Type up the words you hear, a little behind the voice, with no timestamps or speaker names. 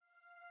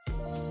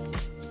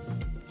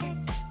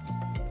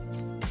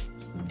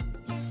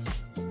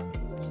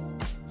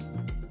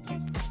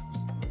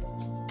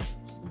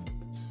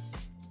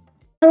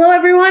Hello,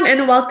 everyone,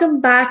 and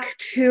welcome back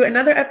to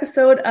another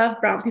episode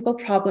of Brown People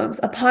Problems,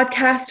 a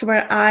podcast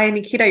where I,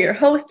 Nikita, your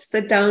host,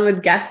 sit down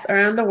with guests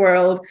around the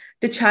world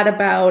to chat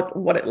about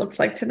what it looks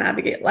like to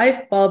navigate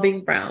life while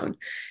being brown.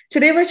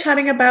 Today, we're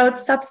chatting about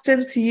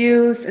substance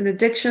use and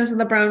addictions in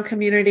the brown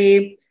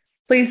community.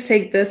 Please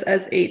take this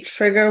as a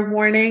trigger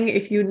warning.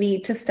 If you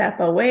need to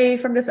step away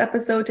from this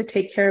episode to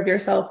take care of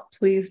yourself,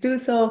 please do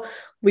so.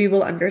 We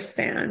will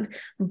understand.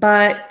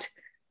 But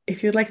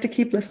if you'd like to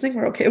keep listening,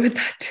 we're okay with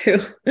that too.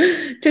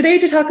 Today,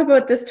 to talk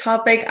about this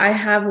topic, I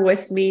have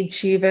with me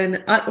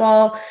Jeevan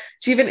Atwal.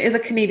 Jeevan is a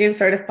Canadian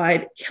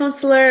certified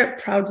counselor,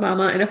 proud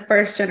mama, and a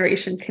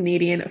first-generation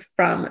Canadian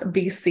from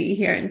BC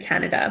here in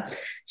Canada.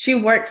 She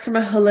works from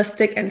a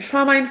holistic and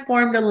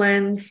trauma-informed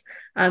lens.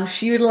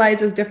 She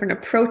utilizes different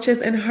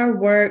approaches in her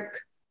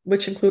work,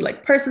 which include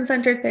like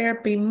person-centered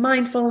therapy,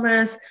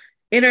 mindfulness,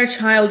 inner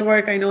child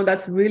work. I know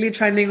that's really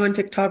trending on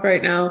TikTok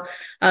right now.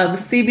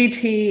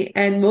 CBT,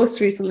 and most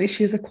recently,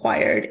 she's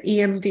acquired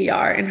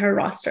EMDR in her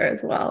roster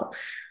as well.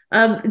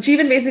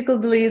 Jeevan basically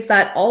believes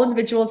that all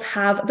individuals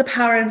have the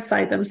power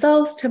inside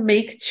themselves to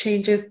make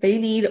changes they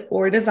need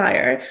or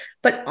desire,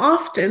 but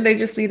often they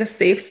just need a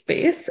safe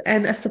space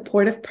and a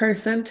supportive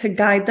person to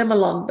guide them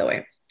along the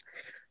way.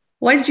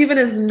 When Jeevan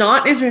is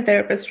not in her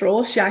therapist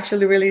role, she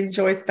actually really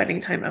enjoys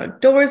spending time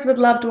outdoors with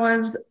loved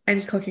ones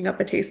and cooking up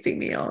a tasty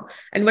meal.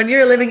 And when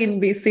you're living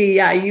in BC,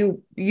 yeah,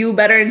 you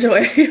better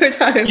enjoy your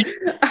time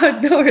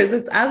outdoors.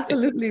 It's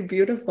absolutely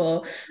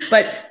beautiful.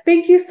 But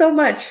thank you so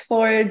much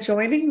for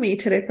joining me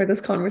today for this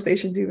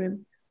conversation, Jeevan.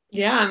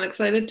 Yeah, I'm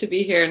excited to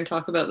be here and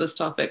talk about this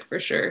topic for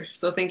sure.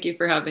 So thank you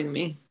for having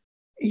me.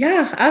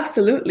 Yeah,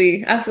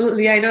 absolutely.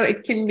 Absolutely. I know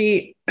it can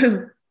be...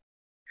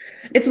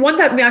 It's one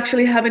that we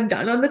actually haven't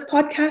done on this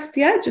podcast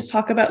yet, just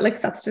talk about like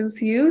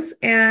substance use.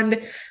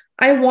 And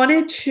I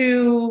wanted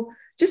to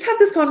just have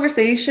this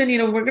conversation.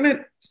 We're going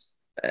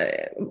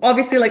to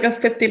obviously like a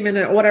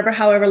 50-minute or whatever,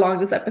 however long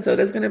this episode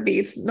is going to be.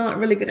 It's not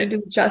really going to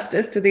do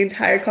justice to the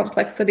entire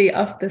complexity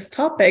of this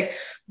topic,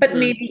 but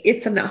maybe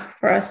it's enough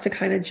for us to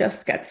kind of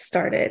just get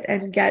started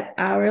and get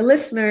our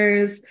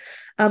listeners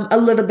a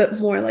little bit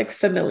more like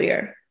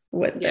familiar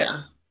with this.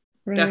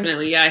 Right?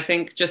 Definitely. Yeah, I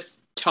think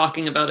just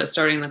talking about it,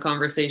 starting the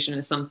conversation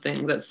is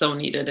something that's so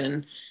needed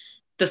in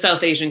the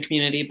South Asian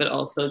community, but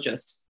also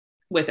just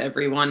with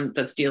everyone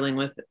that's dealing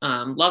with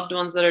loved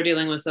ones that are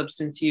dealing with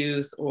substance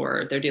use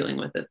or they're dealing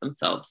with it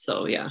themselves.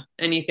 So yeah,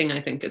 anything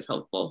I think is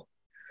helpful.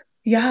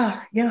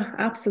 Yeah,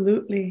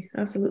 absolutely.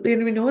 Absolutely.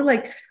 And we know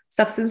like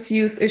substance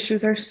use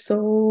issues are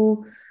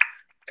so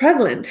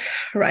prevalent,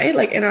 right?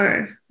 Like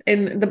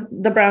in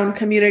the brown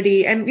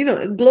community and,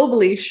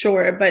 globally,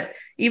 sure. But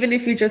even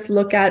if you just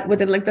look at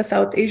within like the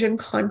South Asian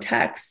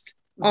context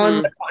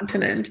on the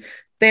continent,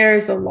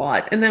 there's a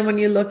lot. And then when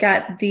you look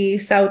at the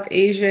South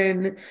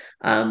Asian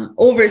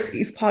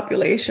overseas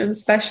population,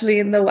 especially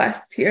in the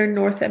West here in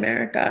North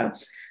America,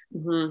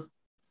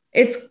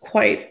 it's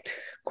quite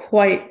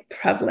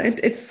prevalent.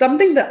 It's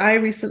something that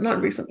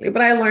not recently,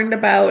 but I learned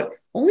about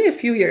only a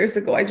few years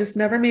ago. I just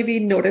never maybe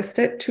noticed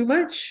it too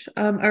much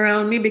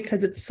around me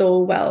because it's so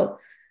well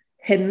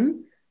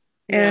hidden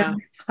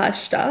and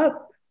hushed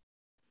up.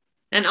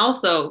 And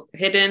also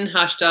hidden,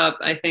 hushed up,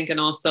 I think. And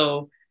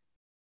also,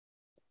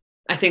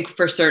 I think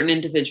for certain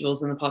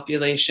individuals in the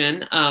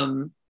population,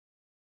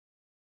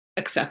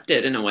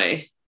 accepted in a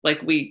way.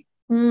 Like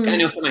I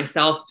know for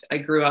myself, I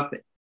grew up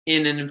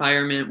in an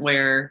environment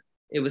where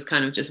it was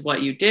kind of just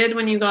what you did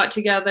when you got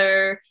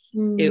together.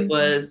 It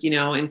was,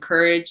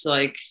 encouraged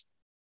like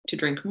to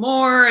drink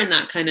more and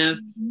that kind of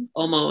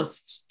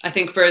almost, I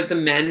think for the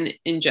men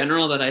in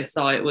general that I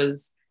saw, it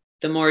was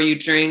the more you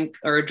drink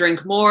or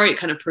drink more, it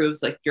kind of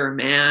proves like you're a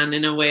man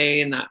in a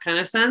way, in that kind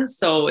of sense.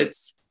 So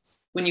it's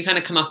when you kind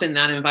of come up in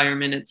that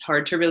environment, it's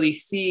hard to really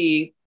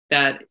see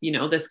that,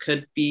 this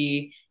could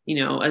be,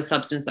 a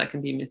substance that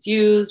can be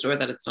misused or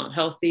that it's not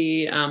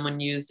healthy when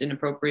used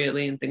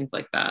inappropriately and things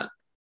like that.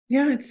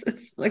 Yeah,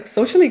 it's like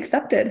socially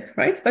accepted,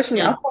 right?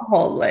 Especially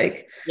alcohol.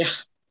 Like,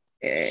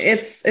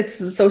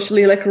 it's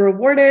socially like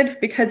rewarded,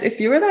 because if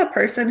you're that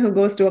person who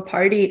goes to a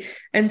party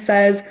and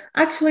says,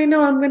 actually,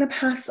 no, I'm going to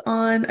pass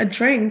on a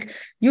drink,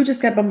 you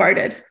just get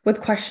bombarded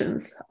with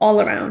questions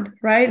all around,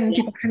 right? And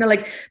people kind of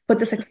like put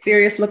this like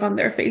serious look on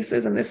their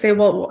faces and they say,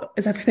 well,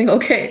 is everything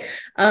okay?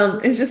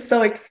 It's just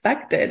so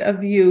expected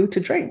of you to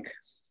drink.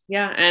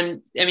 Yeah.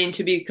 And I mean,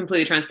 to be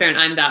completely transparent,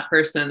 I'm that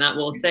person that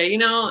will say,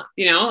 I'm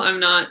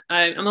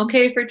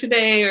okay for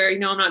today, or, I'm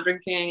not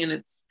drinking. And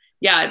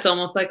it's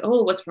almost like,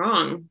 oh, what's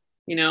wrong?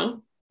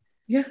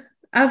 Yeah,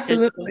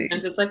 absolutely.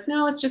 And it's like,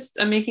 no, it's just,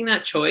 I'm making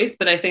that choice.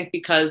 But I think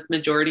because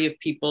majority of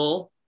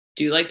people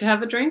do like to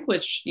have a drink,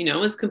 which,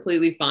 is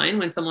completely fine.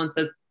 When someone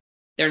says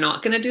they're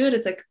not going to do it,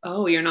 it's like,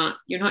 oh, you're not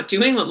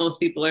doing what most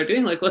people are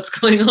doing. Like, what's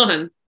going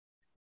on?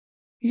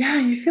 Yeah.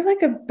 You feel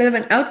like a bit of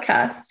an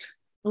outcast.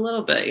 A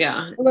little bit.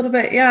 Yeah. A little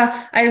bit.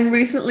 Yeah. I'm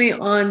recently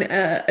on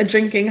a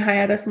drinking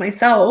hiatus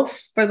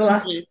myself for the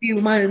last few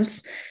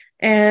months.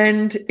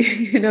 And,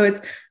 and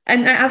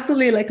I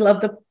absolutely like love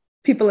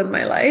people in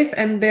my life,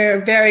 and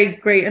they're very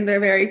great and they're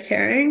very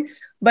caring.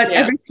 But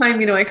every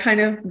time, I kind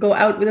of go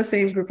out with the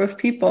same group of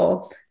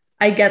people,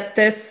 I get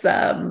this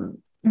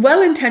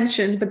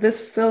well-intentioned, but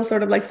this still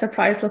sort of like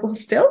surprise level.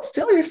 Still,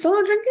 you're still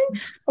not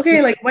drinking?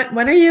 Okay, like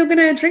when are you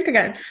gonna drink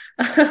again?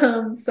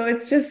 So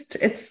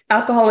it's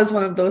alcohol is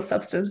one of those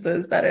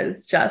substances that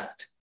is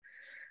just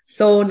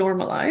so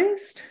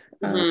normalized.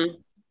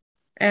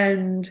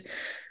 And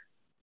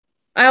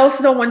I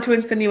also don't want to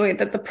insinuate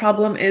that the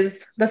problem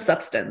is the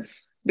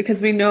substance,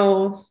 because we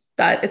know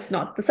that it's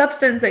not the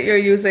substance that you're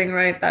using,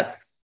 right?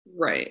 That's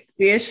right.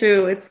 The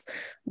issue. It's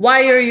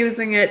why you're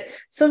using it.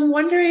 So I'm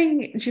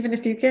wondering, Jeevan,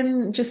 if you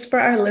can just for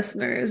our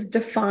listeners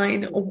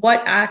define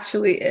what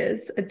actually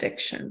is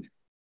addiction.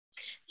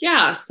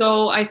 Yeah.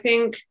 So I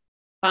think,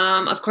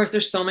 of course,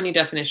 there's so many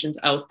definitions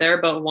out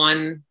there, but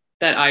one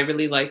that I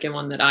really like and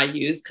one that I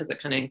use because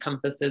it kind of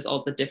encompasses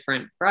all the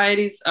different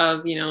varieties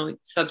of,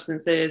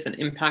 substances and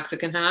impacts it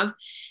can have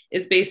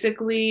is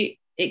basically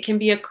it can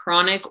be a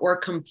chronic or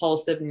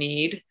compulsive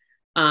need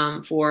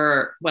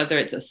for whether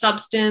it's a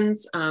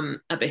substance,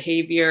 a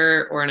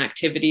behavior, or an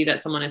activity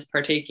that someone is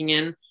partaking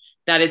in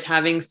that is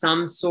having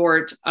some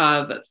sort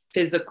of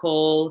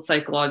physical,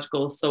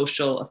 psychological,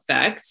 social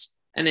effect.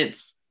 And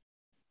it's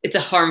a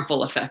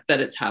harmful effect that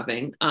it's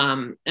having.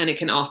 And it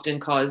can often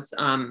cause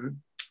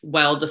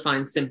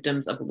well-defined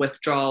symptoms of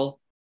withdrawal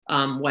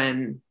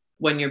when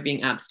you're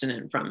being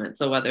abstinent from it.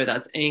 So whether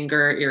that's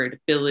anger,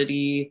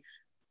 irritability,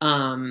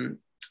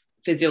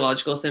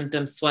 physiological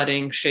symptoms,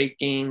 sweating,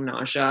 shaking,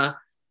 nausea.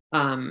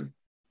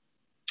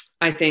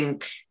 I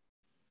think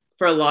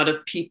for a lot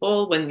of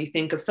people, when you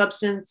think of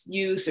substance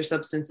use or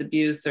substance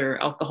abuse or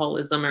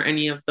alcoholism or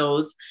any of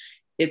those,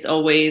 it's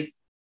always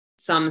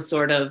some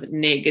sort of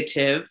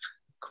negative,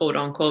 quote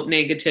unquote,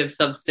 negative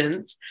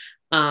substance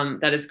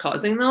that is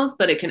causing those,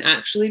 but it can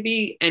actually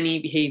be any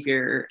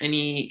behavior,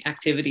 any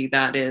activity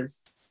that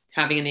is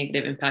having a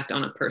negative impact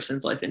on a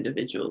person's life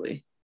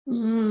individually.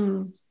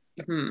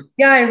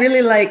 Yeah, I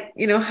really like,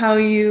 how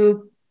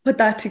you put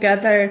that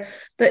together,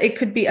 that it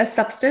could be a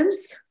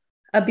substance,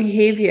 a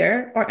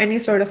behavior, or any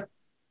sort of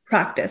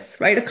practice,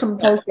 right? A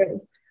compulsive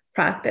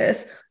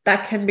practice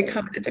that can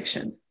become an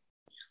addiction.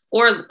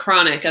 Or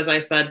chronic, as I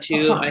said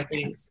too. I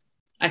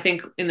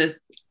think in this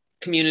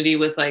community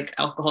with like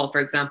alcohol,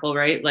 for example,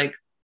 right? Like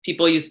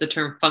people use the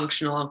term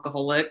functional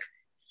alcoholic.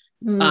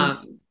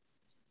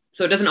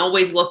 So it doesn't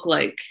always look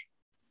like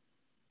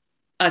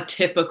a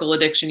typical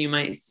addiction you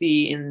might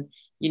see in,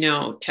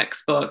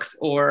 textbooks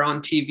or on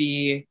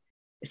TV.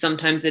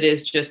 Sometimes it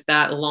is just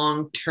that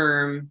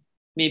long-term,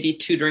 maybe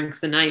 2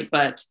 drinks a night.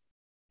 But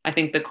I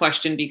think the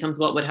question becomes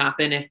what would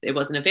happen if it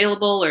wasn't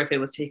available or if it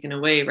was taken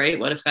away, right?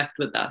 What effect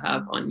would that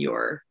have on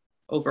your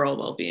overall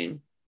well-being?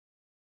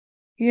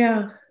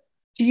 Yeah.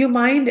 Do you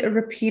mind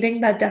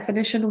repeating that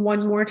definition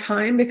one more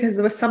time? Because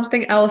there was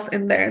something else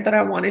in there that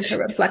I wanted to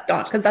reflect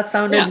on, because that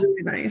sounded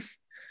really nice.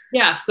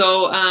 Yeah.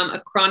 So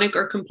a chronic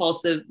or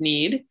compulsive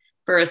need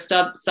for a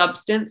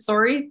substance,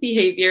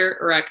 behavior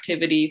or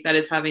activity that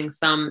is having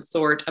some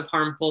sort of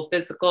harmful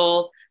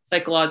physical,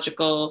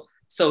 psychological,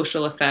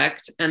 social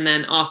effect, and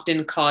then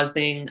often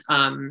causing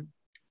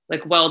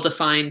like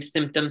well-defined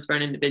symptoms for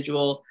an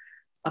individual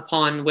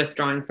upon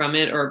withdrawing from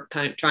it or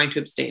kind of trying to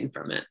abstain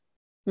from it.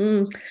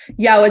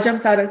 Yeah, what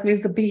jumps out at me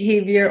is the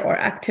behavior or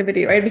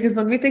activity, right? Because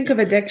when we think of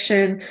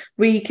addiction,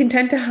 we can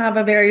tend to have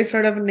a very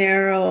sort of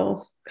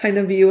narrow kind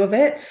of view of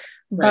it.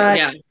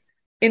 But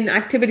in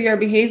activity or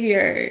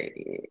behavior,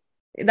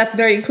 that's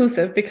very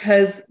inclusive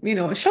because,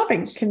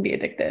 shopping can be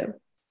addictive.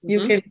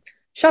 You can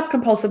shop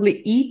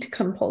compulsively, eat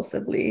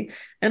compulsively.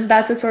 And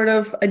that's a sort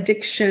of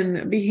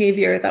addiction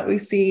behavior that we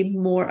see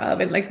more of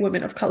in like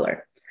women of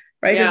color,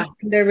 right? Yeah.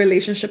 Is their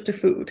relationship to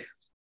food.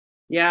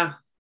 Yeah,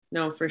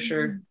 no, for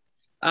sure.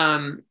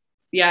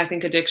 I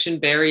think addiction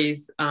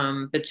varies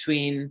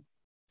between,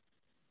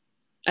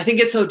 I think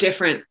it's so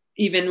different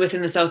even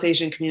within the South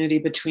Asian community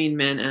between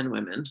men and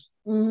women.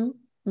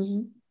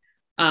 And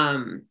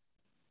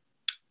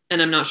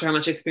I'm not sure how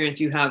much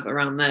experience you have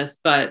around this,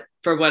 but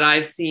for what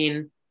I've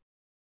seen,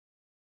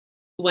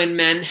 when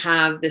men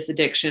have this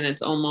addiction,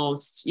 it's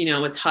almost,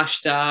 it's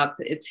hushed up,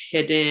 it's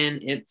hidden,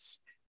 it's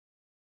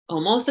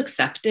almost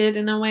accepted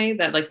in a way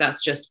that like,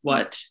 that's just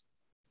what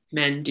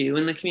men do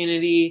in the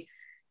community.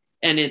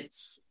 And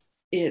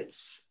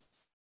it's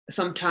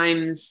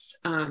sometimes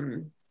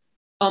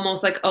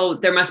almost like, oh,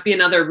 there must be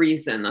another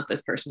reason that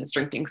this person is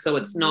drinking. So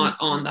it's not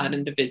on that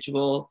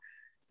individual.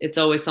 It's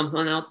always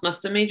someone else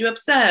must have made you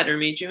upset or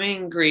made you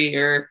angry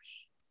or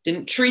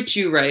didn't treat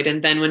you right.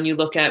 And then when you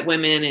look at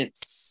women,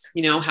 it's,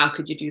 how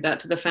could you do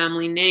that to the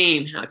family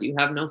name? How do you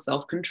have no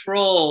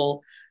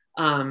self-control?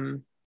 You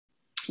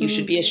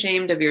should be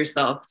ashamed of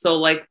yourself. So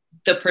like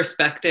the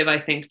perspective, I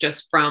think,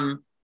 just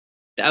from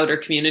the outer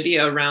community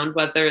around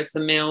whether it's a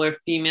male or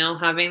female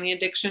having the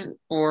addiction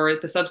or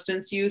the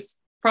substance use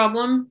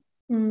problem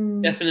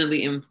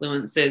definitely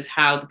influences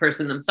how the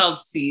person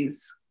themselves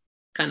sees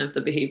kind of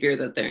the behavior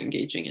that they're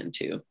engaging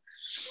into.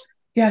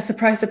 Yeah,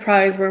 surprise,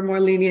 surprise, we're more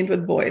lenient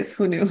with boys.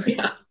 Who knew?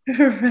 Yeah.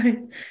 Right.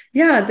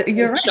 Yeah,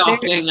 you're right.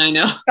 Shocking, I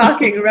know.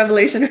 Shocking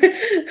revelation.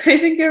 I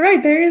think you're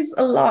right. There is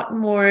a lot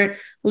more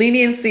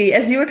leniency.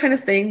 As you were kind of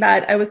saying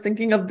that, I was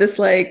thinking of this,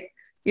 like,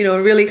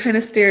 really kind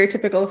of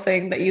stereotypical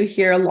thing that you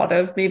hear a lot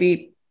of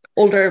maybe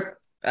older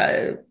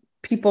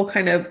people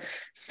kind of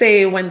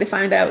say when they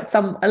find out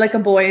some, like a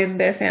boy in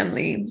their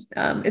family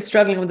is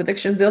struggling with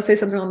addictions. They'll say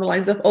something along the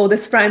lines of, oh,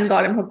 this friend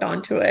got him hooked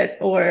onto it,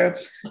 or,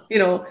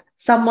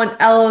 someone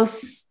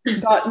else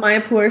got my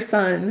poor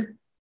son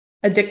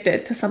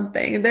addicted to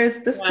something. And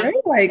there's this very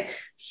like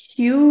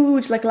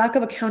huge like lack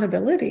of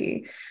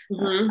accountability.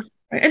 Right?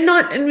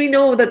 And we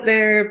know that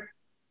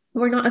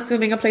we're not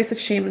assuming a place of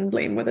shame and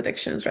blame with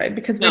addictions, right?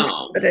 Because we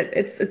know that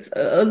it's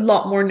a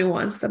lot more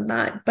nuanced than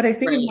that. But I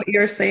think what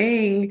you're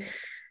saying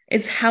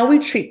is how we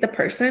treat the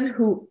person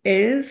who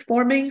is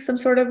forming some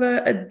sort of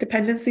a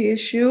dependency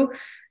issue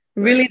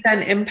really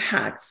then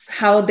impacts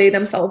how they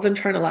themselves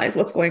internalize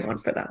what's going on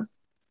for them.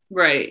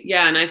 Right.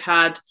 Yeah. And I've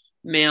had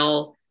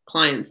male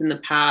clients in the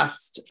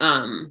past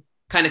kind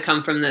of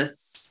come from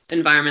this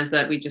environment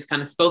that we just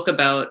kind of spoke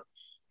about.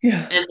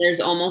 Yeah. And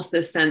there's almost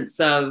this sense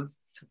of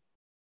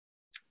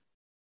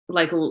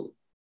like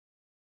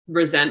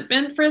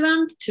resentment for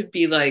them to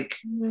be like,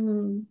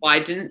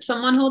 why didn't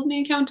someone hold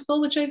me accountable,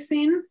 which I've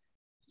seen.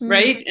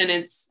 Right. And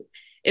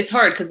it's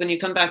hard because when you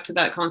come back to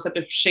that concept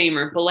of shame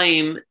or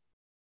blame,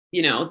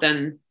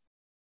 then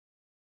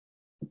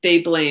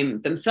they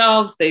blame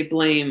themselves, they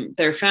blame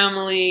their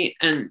family.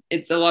 And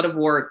it's a lot of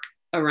work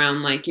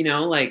around like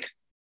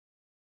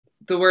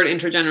the word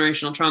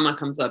intergenerational trauma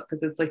comes up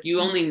because it's like you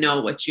only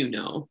know what you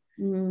know.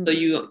 So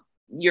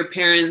your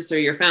parents or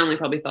your family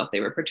probably thought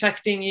they were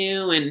protecting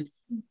you, and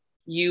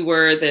you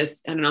were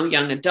this, I don't know,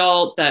 young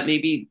adult that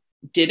maybe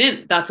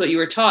didn't. That's what you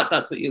were taught.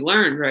 That's what you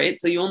learned, right?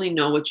 So you only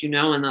know what you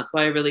know. And that's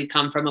why I really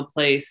come from a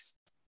place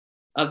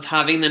of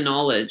having the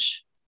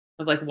knowledge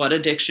of like what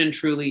addiction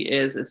truly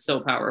is so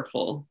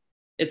powerful.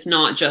 It's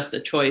not just a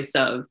choice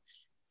of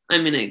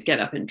I'm going to get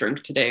up and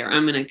drink today, or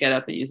I'm going to get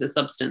up and use a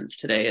substance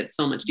today. It's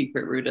so much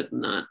deeper rooted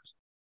than that.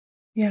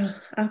 Yeah,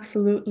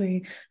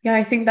 absolutely. Yeah,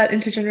 I think that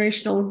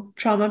intergenerational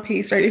trauma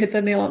piece, right? You hit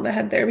the nail on the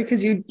head there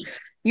because you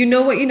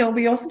know what you know,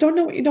 but you also don't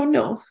know what you don't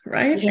know,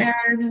 right? Yeah.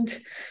 And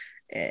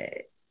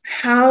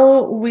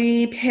how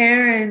we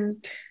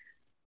parent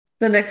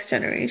the next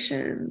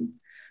generation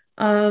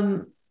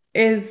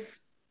is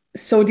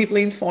so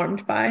deeply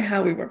informed by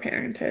how we were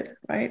parented,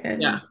 right?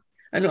 And yeah.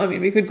 I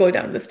mean, we could go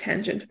down this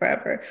tangent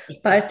forever,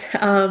 but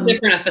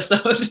different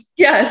episode.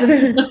 Yes.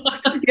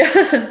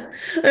 Yeah.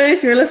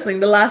 If you're listening,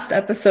 the last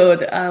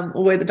episode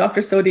with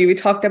Dr. Sodhi, we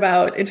talked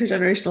about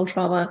intergenerational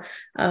trauma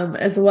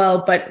as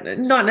well, but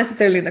not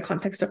necessarily in the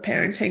context of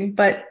parenting,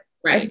 but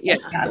right. Yeah.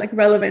 Like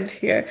relevant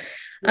here.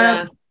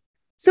 Yeah.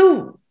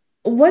 So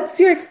what's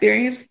your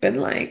experience been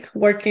like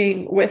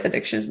working with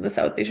addictions in the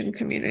South Asian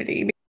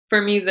community? For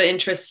me, the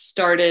interest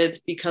started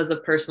because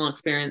of personal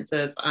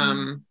experiences.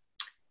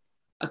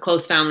 A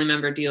close family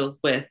member deals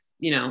with,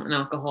 an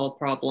alcohol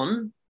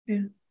problem.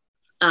 Yeah.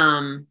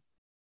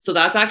 So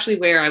that's actually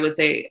where I would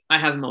say I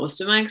have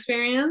most of my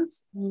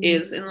experience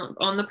is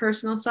on the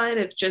personal side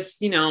of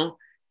just, and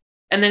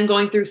then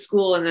going through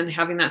school and then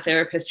having that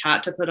therapist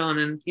hat to put on.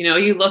 And,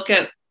 you look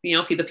at,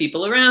 the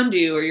people around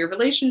you or your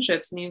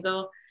relationships and you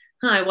go,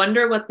 I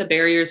wonder what the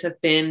barriers have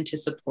been to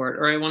support,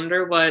 or I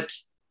wonder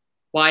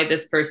why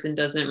this person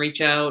doesn't reach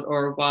out,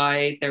 or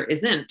why there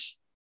isn't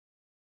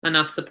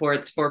enough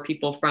supports for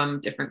people from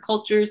different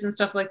cultures and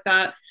stuff like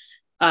that.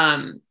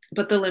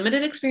 But the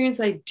limited experience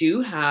I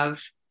do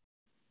have,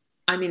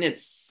 I mean,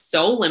 it's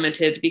so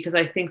limited because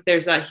I think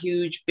there's that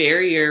huge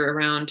barrier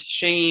around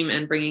shame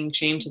and bringing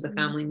shame to the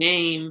family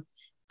name.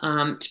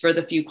 For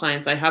the few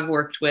clients I have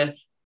worked with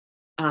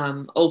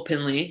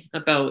openly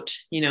about,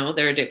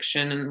 their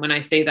addiction. And when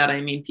I say that, I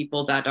mean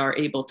people that are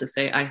able to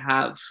say, I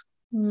have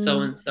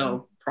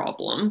so-and-so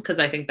problem. Because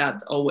I think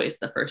that's always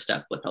the first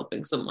step with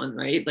helping someone,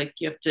 right? Like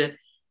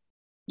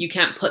you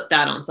can't put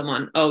that on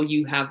someone. Oh,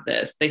 you have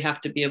this. They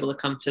have to be able to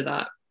come to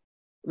that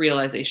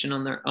realization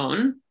on their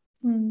own.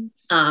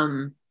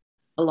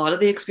 A lot of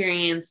the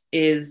experience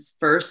is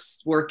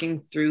first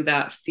working through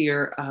that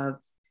fear of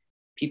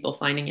people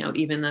finding out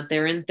even that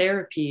they're in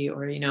therapy,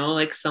 or,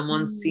 like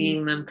someone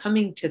seeing them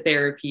coming to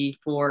therapy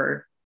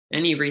for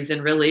any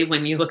reason, really.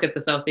 When you look at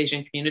the South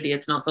Asian community,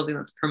 it's not something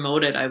that's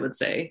promoted, I would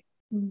say.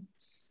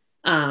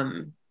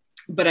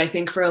 But I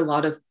think for a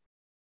lot of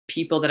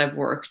people that I've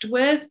worked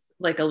with,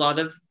 like a lot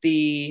of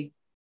the,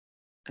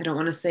 I don't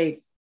want to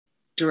say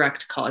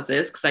direct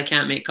causes because I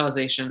can't make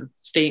causation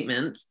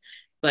statements,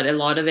 but a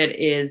lot of it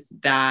is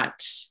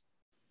that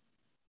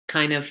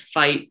kind of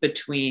fight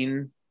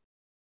between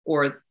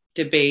or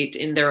debate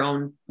in their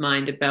own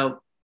mind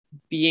about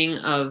being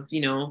of,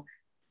 the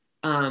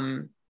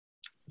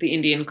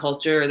Indian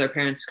culture, or their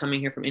parents coming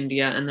here from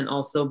India, and then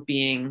also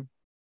being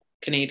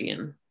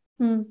Canadian.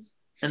 And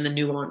the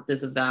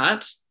nuances of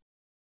that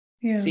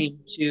seem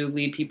to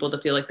lead people to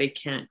feel like they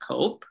can't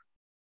cope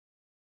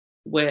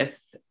with,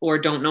 or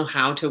don't know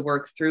how to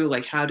work through,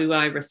 like, how do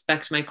I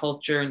respect my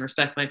culture and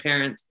respect my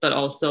parents, but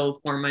also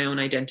form my own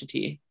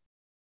identity?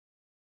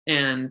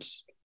 and,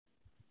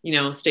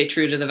 stay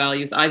true to the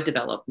values I've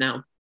developed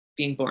now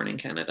being born in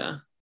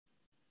Canada.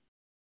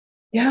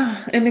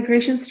 Yeah,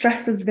 immigration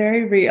stress is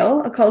very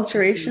real.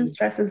 Acculturation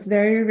stress is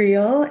very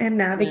real, and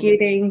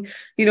navigating,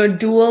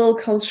 dual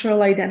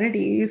cultural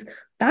identities,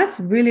 that's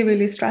really,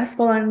 really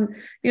stressful. And,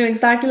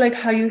 exactly like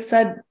how you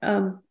said,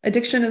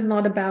 addiction is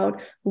not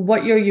about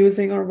what you're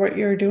using or what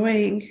you're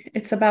doing.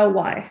 It's about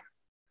why.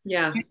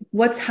 Yeah.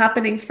 What's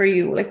happening for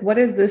you? Like, what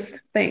is this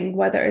thing,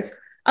 whether it's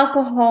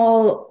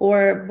alcohol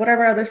or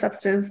whatever other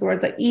substance, or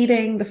the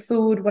eating, the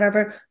food,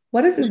 whatever,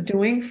 what is this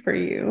doing for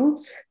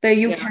you that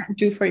you can't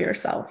do for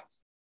yourself?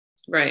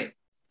 Right.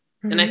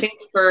 Mm-hmm. And I think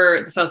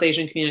for the South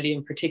Asian community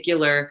in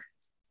particular,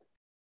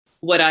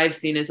 what I've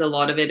seen is a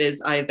lot of it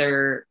is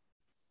either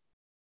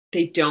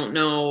they don't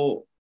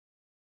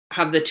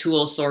have the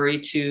tools,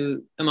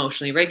 to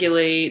emotionally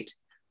regulate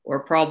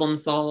or problem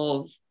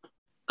solve.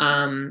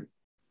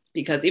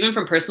 Because even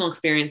from personal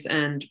experience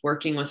and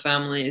working with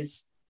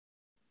families,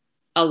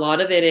 a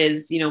lot of it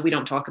is, we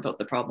don't talk about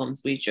the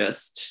problems. We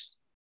just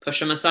push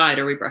them aside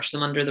or we brush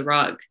them under the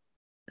rug.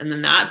 And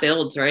then that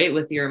builds, right,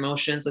 with your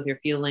emotions, with your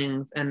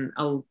feelings. And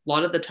a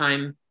lot of the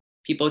time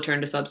people turn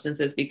to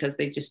substances because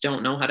they just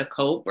don't know how to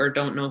cope or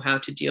don't know how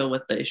to deal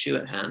with the issue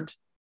at hand.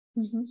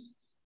 Mm-hmm.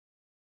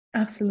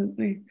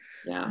 Absolutely.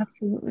 Yeah.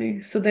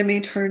 Absolutely. So they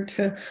may turn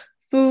to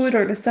food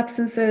or to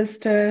substances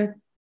to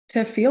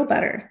feel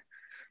better.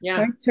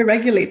 Yeah. Right? To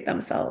regulate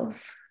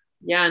themselves.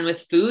 Yeah. And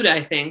with food,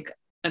 I feel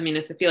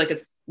like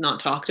it's not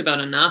talked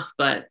about enough,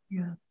 but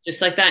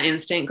just like that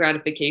instant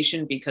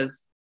gratification,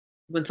 because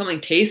when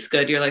something tastes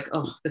good, you're like,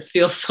 oh, this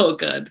feels so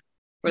good,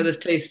 or this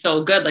tastes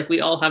so good. Like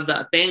we all have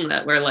that thing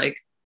that we're like,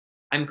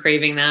 I'm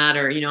craving that,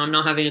 or, I'm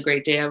not having a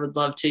great day. I would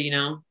love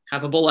to,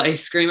 have a bowl of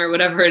ice cream or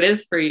whatever it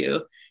is for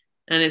you.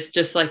 And it's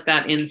just like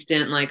that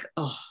instant, like,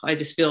 oh, I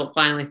just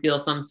finally feel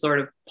some sort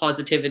of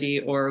positivity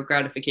or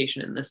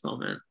gratification in this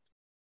moment.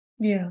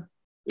 Yeah,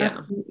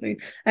 absolutely.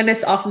 And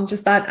it's often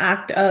just that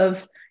act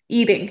of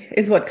eating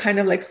is what kind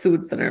of like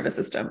soothes the nervous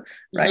system,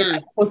 right? Mm-hmm.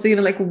 As opposed to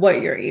even like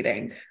what you're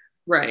eating.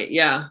 Right.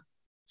 Yeah.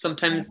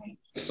 Sometimes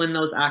when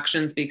those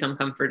actions become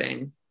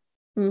comforting,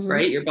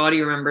 right? Your body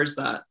remembers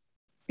that.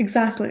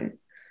 Exactly.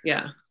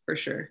 Yeah, for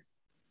sure.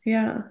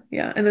 Yeah.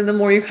 Yeah. And then the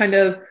more you kind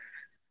of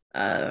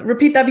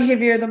repeat that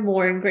behavior, the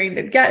more ingrained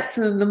it gets,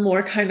 and the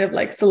more kind of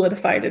like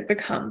solidified it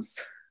becomes.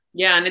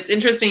 Yeah. And it's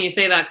interesting you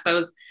say that, because I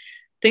was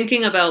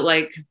thinking about,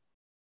 like,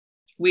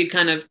 we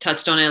kind of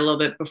touched on it a little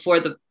bit before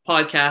the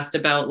podcast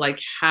about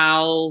like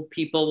how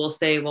people will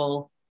say,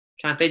 well,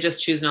 can't they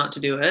just choose not to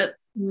do it?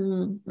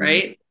 Mm-hmm.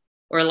 Right.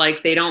 Or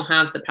like they don't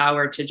have the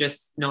power to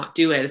just not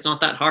do it. It's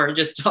not that hard.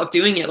 Just stop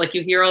doing it. Like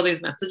you hear all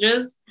these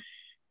messages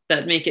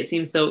that make it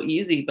seem so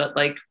easy, but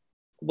like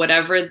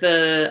whatever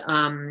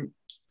the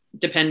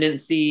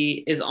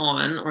dependency is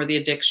on, or the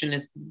addiction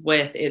is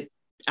with, it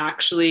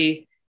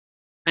actually,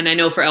 and I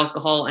know for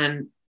alcohol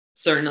and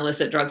certain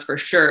illicit drugs for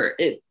sure,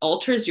 it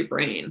alters your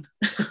brain.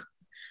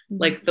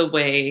 Like the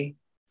way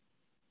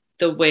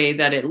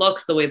that it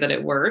looks, the way that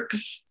it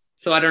works.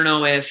 So I don't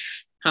know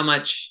if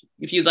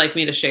you'd like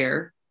me to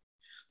share.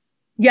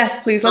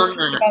 Yes, please. Let's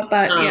talk about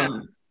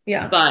that.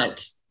 Yeah.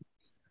 But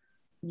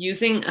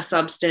using a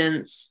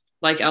substance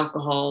like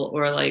alcohol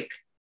or like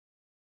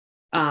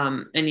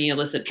any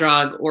illicit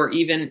drug, or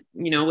even,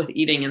 with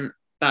eating in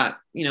that,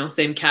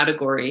 same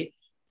category,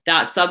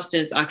 that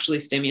substance actually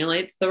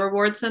stimulates the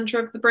reward center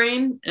of the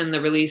brain, and the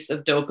release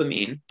of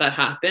dopamine that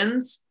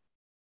happens,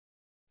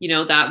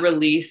 that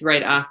release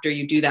right after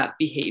you do that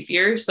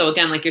behavior. So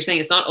again, like you're saying,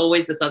 it's not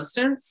always the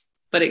substance,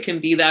 but it can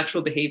be the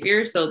actual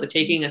behavior. So the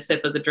taking a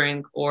sip of the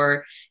drink,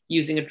 or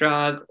using a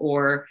drug,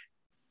 or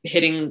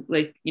hitting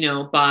like,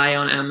 buy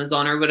on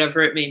Amazon or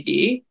whatever it may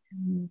be,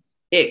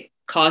 it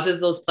causes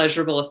those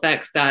pleasurable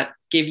effects that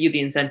give you the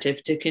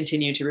incentive to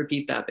continue to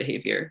repeat that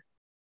behavior.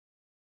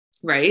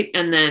 Right.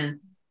 And then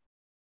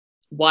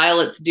while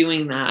it's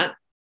doing that,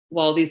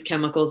 while these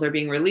chemicals are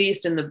being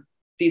released and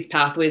these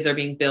pathways are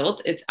being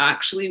built, it's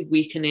actually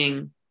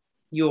weakening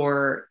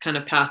your kind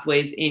of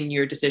pathways in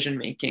your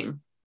decision-making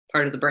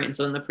part of the brain.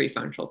 So in the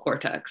prefrontal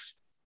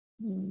cortex.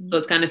 So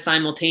it's kind of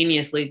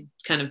simultaneously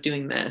kind of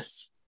doing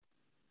this.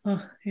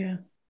 Oh, yeah.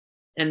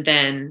 And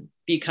then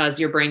because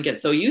your brain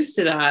gets so used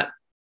to that,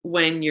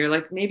 when you're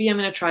like, maybe I'm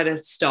going to try to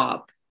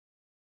stop,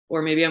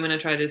 or maybe I'm going to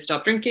try to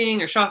stop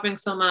drinking or shopping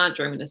so much,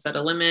 or I'm going to set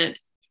a limit,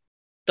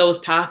 those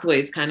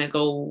pathways kind of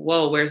go,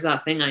 whoa, where's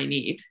that thing I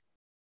need?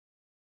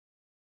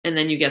 And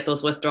then you get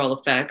those withdrawal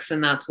effects.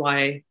 And that's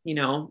why,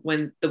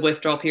 when the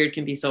withdrawal period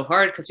can be so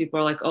hard, because people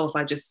are like, oh, if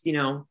I just,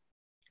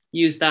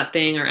 use that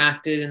thing or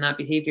acted in that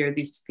behavior,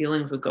 these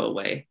feelings would go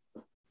away.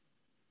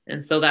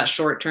 And so that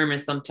short term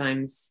is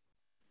sometimes,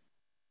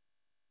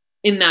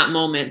 in that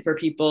moment for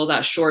people,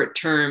 that short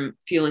term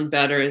feeling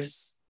better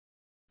is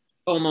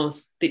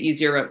almost the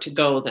easier route to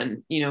go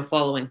than,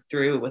 following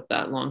through with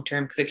that long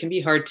term, because it can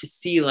be hard to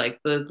see like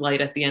the light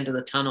at the end of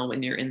the tunnel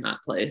when you're in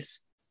that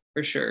place,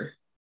 for sure.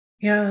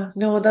 Yeah,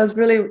 no, that was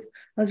really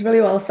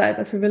well said.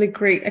 That's a really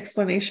great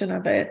explanation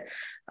of it.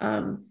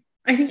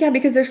 I think, yeah,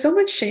 because there's so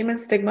much shame and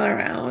stigma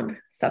around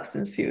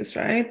substance use,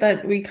 right?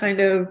 That we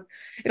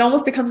it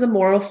almost becomes a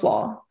moral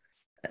flaw.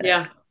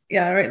 Yeah.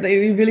 Yeah, right.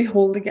 They really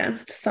hold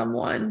against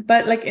someone.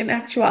 But like in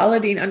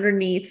actuality, and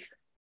underneath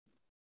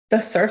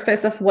the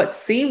surface of what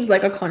seems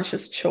like a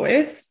conscious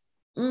choice,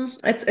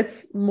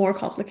 it's more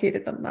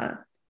complicated than that.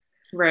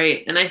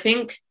 Right. And I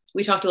think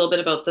we talked a little bit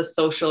about the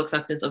social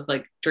acceptance of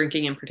like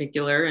drinking in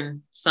particular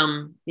and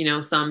some,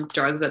 some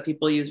drugs that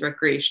people use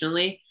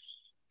recreationally.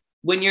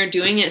 When you're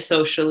doing it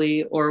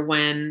socially or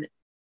when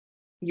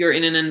you're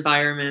in an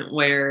environment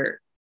where,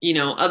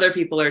 other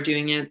people are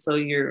doing it. So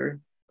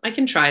I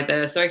can try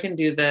this or I can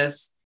do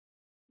this.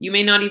 You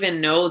may not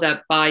even know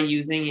that by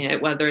using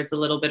it, whether it's a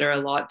little bit or a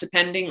lot,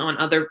 depending on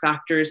other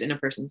factors in a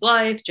person's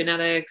life,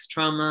 genetics,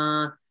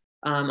 trauma,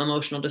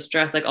 emotional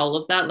distress, like all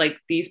of that, like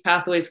these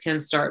pathways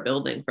can start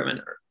building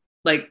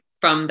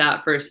from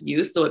that first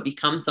use. So it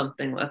becomes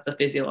something that's a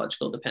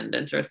physiological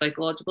dependence or a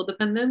psychological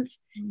dependence.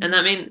 Mm-hmm.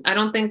 And I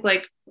don't think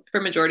like for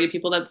majority of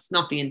people, that's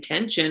not the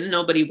intention.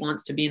 Nobody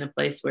wants to be in a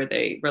place where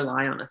they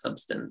rely on a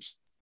substance.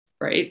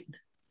 Right.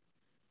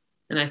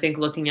 And I think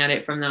looking at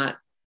it from that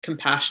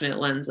compassionate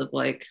lens of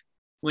like,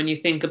 when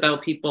you think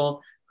about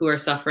people who are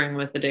suffering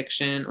with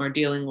addiction or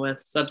dealing with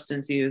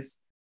substance use,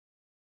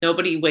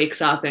 nobody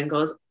wakes up and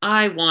goes,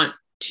 I want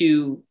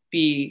to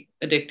be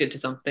addicted to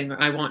something,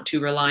 or I want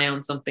to rely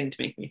on something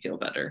to make me feel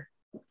better.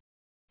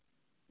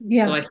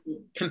 Yeah. So I think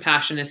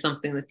compassion is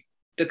something that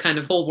the kind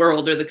of whole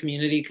world or the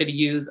community could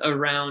use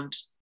around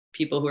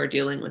people who are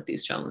dealing with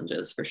these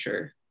challenges for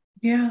sure.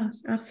 Yeah,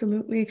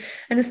 absolutely.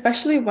 And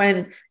especially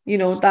when,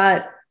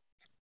 that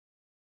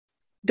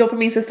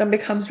dopamine system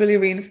becomes really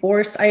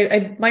reinforced.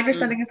 My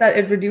understanding is that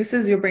it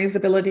reduces your brain's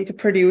ability to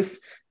produce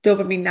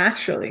dopamine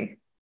naturally.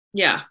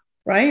 Yeah.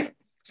 Right.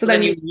 So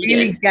then you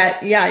really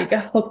get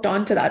hooked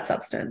onto that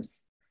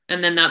substance.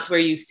 And then that's where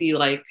you see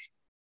like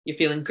you're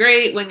feeling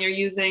great when you're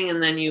using,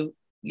 and then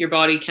your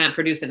body can't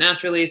produce it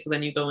naturally. So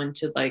then you go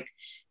into like,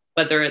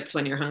 whether it's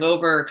when you're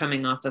hungover or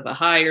coming off of a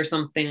high or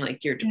something,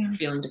 like you're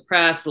feeling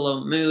depressed,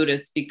 low mood,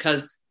 it's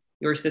because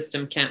your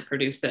system can't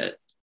produce it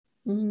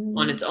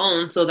on its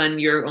own. So then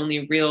your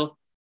only real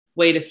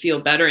way to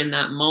feel better in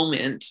that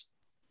moment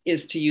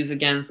is to use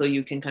again, so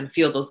you can kind of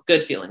feel those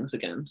good feelings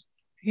again.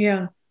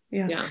 Yeah.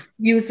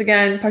 Use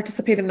again,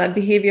 participate in that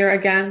behavior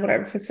again,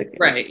 whatever, if it's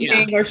like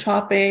eating or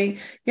shopping.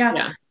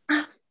 Yeah.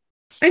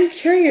 I'm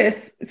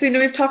curious. So,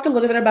 we've talked a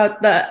little bit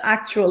about the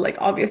actual, like,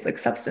 obvious, like,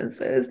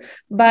 substances,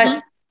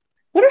 but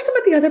what are some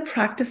of the other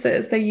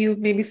practices that you've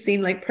maybe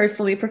seen, like,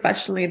 personally,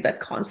 professionally, that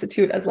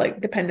constitute as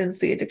like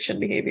dependency, addiction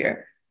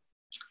behavior?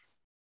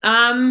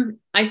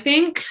 I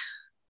think,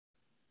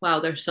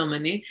 wow, there's so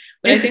many,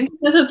 but I think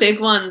one of the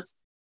big ones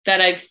that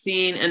I've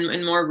seen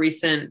in more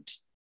recent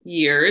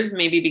years,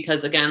 maybe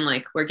because again,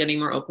 like we're getting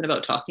more open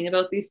about talking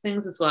about these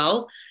things as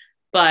well,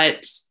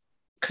 but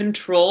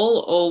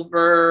control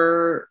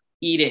over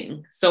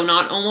eating. So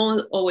not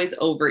always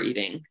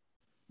overeating,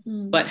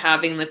 but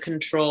having the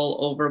control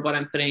over what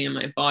I'm putting in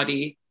my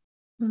body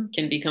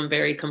can become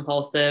very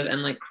compulsive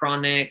and like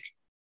chronic,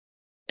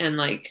 and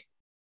like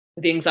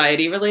the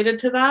anxiety related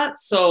to that.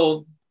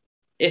 So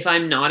if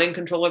I'm not in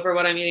control over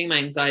what I'm eating, my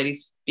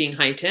anxiety's being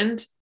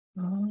heightened.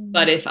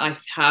 But if I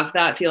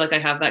feel like I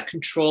have that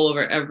control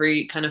over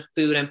every kind of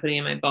food I'm putting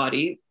in my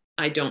body,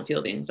 I don't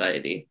feel the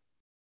anxiety.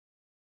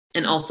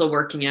 And also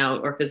working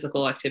out or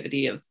physical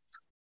activity of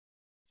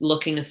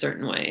looking a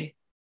certain way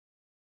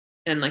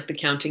and like the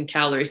counting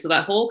calories. So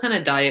that whole kind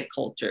of diet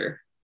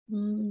culture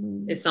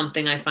is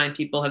something I find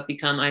people have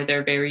become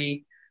either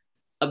very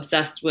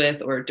obsessed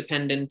with or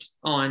dependent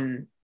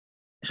on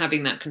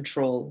having that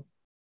control,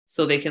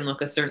 so they can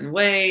look a certain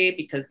way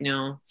because,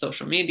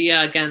 social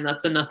media, again,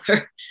 that's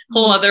another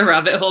whole other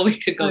rabbit hole we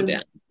could go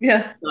down.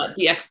 Yeah. But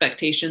the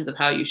expectations of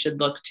how you should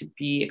look to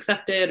be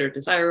accepted or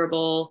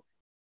desirable,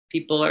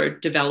 people are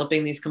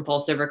developing these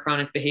compulsive or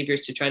chronic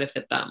behaviors to try to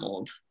fit that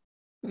mold.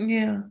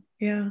 Yeah.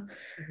 Yeah.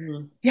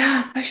 Yeah.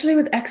 Especially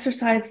with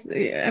exercise.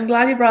 I'm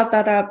glad you brought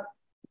that up,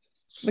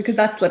 because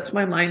that slipped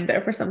my mind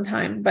there for some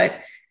time, but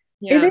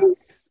it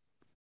is,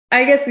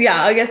 I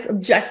guess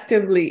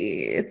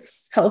objectively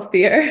it's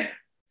healthier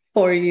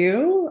for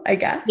you, I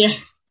guess.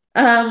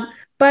 Yeah.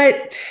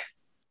 But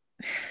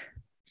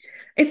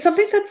it's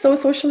something that's so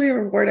socially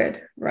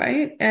rewarded,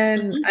 right?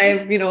 And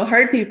I've,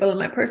 heard people in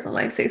my personal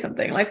life say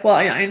something like, well,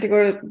 I need to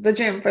go to the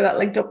gym for that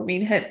like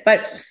dopamine hit.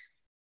 But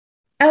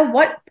at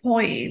what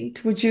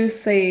point would you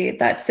say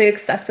that, say,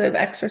 excessive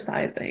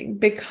exercising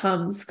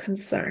becomes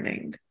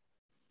concerning?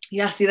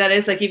 Yeah, see, that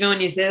is like, even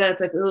when you say that,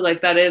 it's like, oh,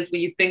 like that is when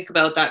you think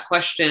about that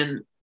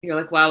question, you're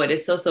like, wow, it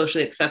is so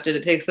socially accepted.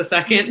 It takes a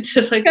second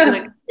to like, be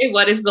like, hey,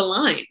 what is the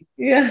line?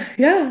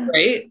 Yeah.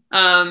 Right.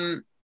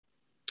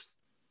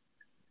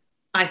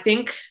 I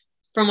think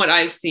from what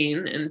I've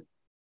seen and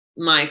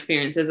my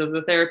experiences as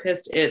a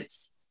therapist,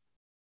 it's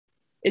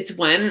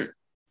when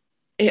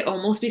it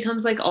almost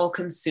becomes like all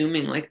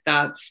consuming, like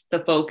that's the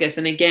focus.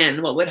 And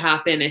again, what would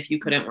happen if you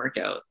couldn't work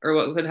out, or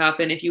what would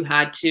happen if you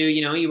had to,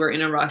 you were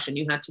in a rush and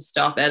you had to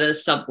stop at a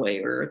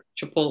Subway or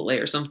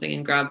Chipotle or something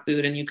and grab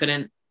food and you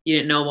couldn't you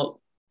didn't know what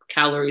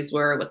calories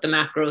were, what the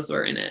macros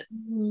were in it,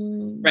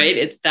 right?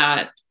 It's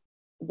that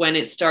when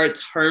it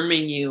starts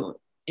harming you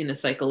in a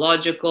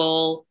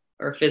psychological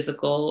or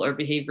physical or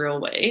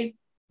behavioral way.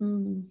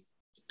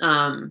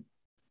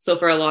 So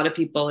for a lot of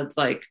people, it's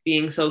like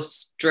being so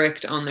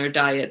strict on their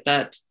diet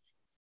that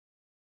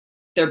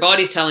their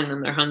body's telling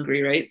them they're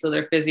hungry, right? So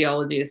their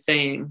physiology is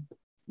saying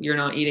you're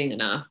not eating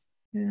enough.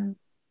 Yeah.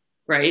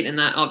 Right. And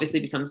that obviously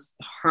becomes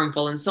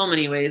harmful in so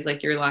many ways,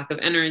 like your lack of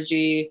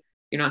energy,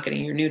 you're not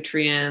getting your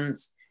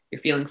nutrients,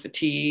 you're feeling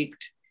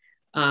fatigued.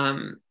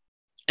 And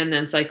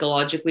then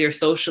psychologically or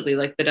socially,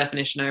 like the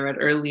definition I read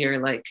earlier,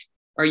 like,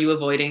 are you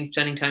avoiding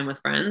spending time with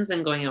friends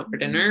and going out for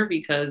dinner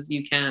because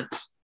you can't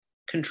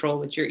control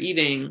what you're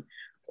eating?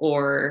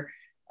 Or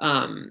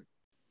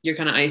you're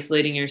kind of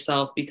isolating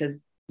yourself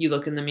because you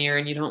look in the mirror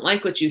and you don't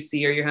like what you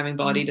see, or you're having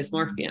body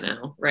dysmorphia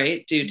now,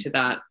 right? Due to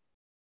that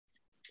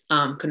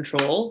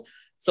control.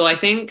 So I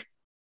think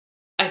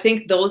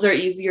those are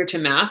easier to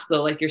mask,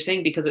 though, like you're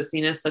saying, because it's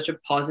seen as such a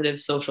positive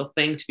social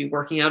thing to be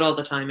working out all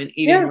the time and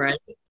eating right.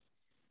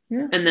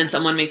 Yeah. And then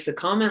someone makes a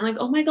comment like,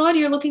 oh my God,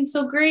 you're looking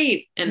so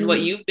great. And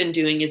what you've been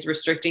doing is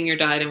restricting your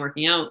diet and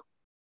working out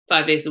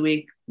 5 days a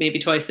week, maybe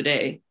twice a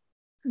day.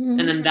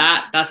 And then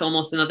that's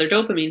almost another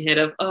dopamine hit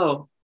of,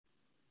 oh,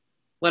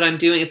 what I'm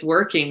doing, it's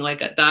working. Like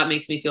that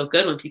makes me feel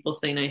good when people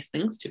say nice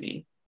things to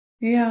me.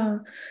 Yeah.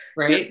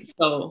 Right. Yeah.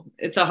 So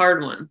it's a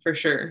hard one for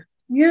sure.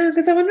 Yeah.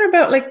 Because I wonder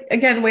about, like,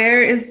 again,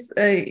 where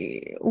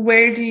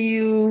do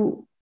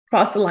you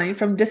cross the line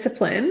from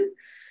discipline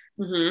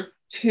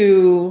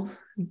to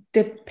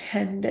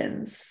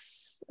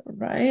dependence,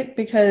 right?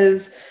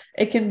 Because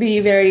it can be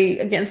very,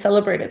 again,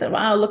 celebrated that,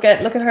 wow, look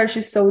at her,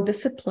 she's so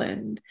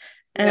disciplined.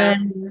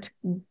 And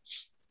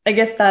I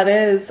guess that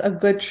is a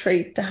good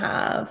trait to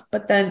have.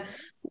 But then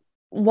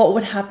what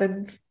would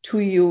happen to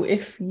you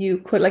if you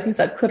could, like you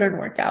said, couldn't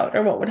work out?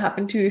 Or what would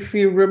happen to you if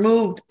you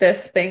removed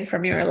this thing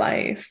from your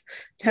life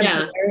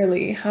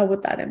temporarily? Yeah. How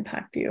would that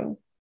impact you?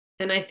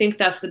 And I think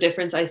that's the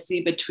difference I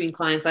see between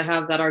clients I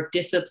have that are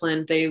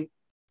disciplined. They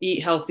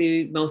eat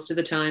healthy most of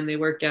the time. They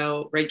work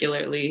out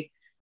regularly,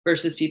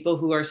 versus people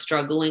who are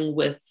struggling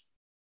with,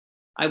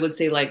 I would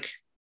say, like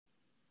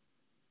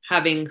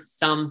having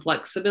some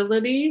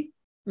flexibility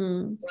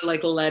or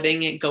like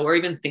letting it go, or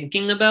even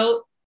thinking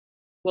about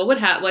what would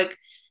happen. Like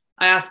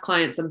I ask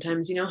clients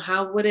sometimes,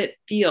 how would it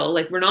feel?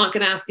 Like, we're not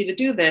going to ask you to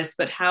do this,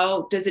 but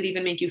how does it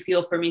even make you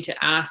feel for me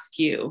to ask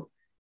you,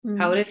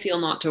 how would it feel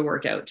not to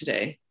work out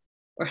today?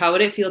 Or how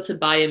would it feel to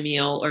buy a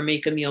meal or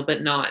make a meal,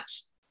 but not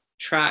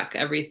track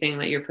everything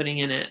that you're putting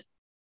in it?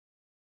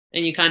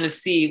 And you kind of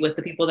see with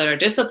the people that are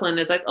disciplined,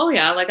 it's like, oh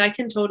yeah, like I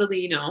can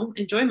totally,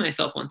 enjoy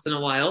myself once in a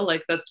while.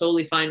 Like that's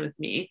totally fine with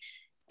me.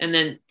 And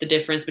then the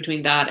difference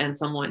between that and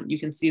someone, you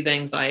can see the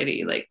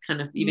anxiety, like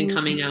kind of even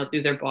coming out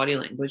through their body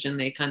language, and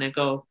they kind of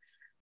go,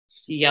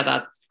 yeah,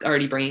 that's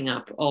already bringing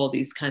up all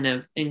these kind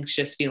of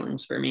anxious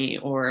feelings for me,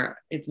 or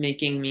it's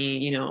making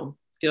me,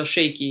 feel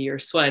shaky or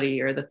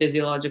sweaty, or the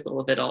physiological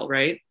of it all,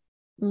 right?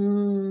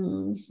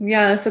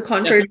 Yeah. So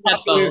contrary to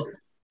popular,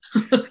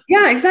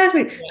 yeah,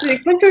 exactly. Yeah.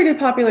 So contrary to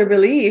popular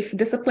belief,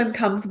 discipline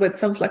comes with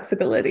some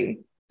flexibility.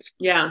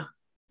 Yeah.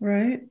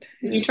 Right.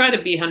 You try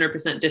to be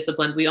 100%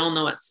 disciplined. We all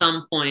know at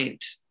some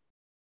point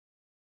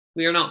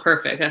we are not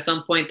perfect. At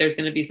some point there's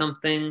going to be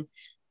something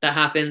that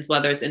happens,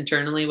 whether it's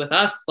internally with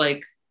us,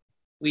 like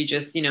we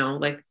just,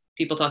 like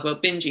people talk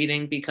about binge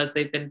eating because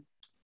they've been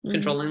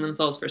controlling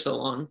themselves for so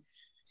long,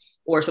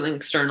 or something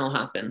external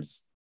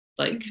happens,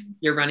 like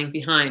you're running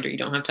behind, or you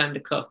don't have time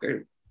to cook,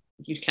 or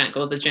you can't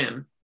go to the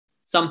gym.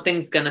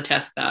 Something's going to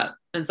test that.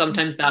 And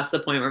sometimes that's the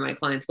point where my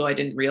clients go, I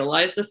didn't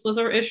realize this was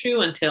our issue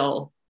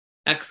until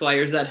X, Y,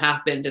 or Z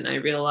happened. And I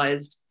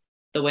realized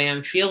the way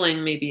I'm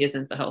feeling maybe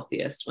isn't the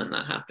healthiest when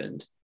that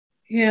happened.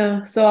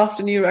 Yeah. So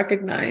often you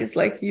recognize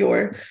like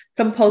your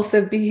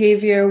compulsive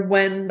behavior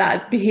when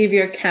that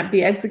behavior can't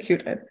be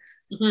executed.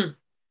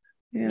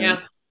 Yeah.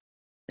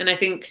 And I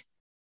think,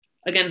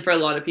 again, for a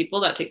lot of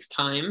people, that takes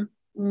time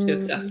to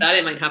accept that.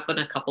 It might happen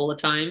a couple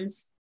of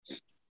times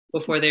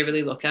before they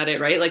really look at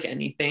it, right? Like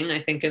anything,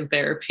 I think in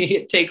therapy,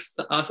 it takes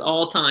us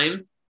all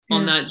time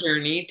on that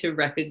journey to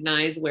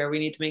recognize where we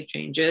need to make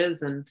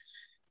changes, and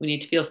we need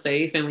to feel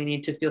safe, and we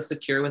need to feel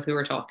secure with who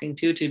we're talking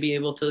to be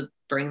able to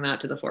bring that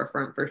to the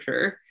forefront for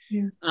sure.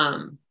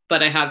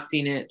 But I have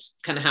seen it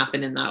kind of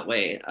happen in that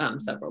way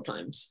several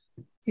times.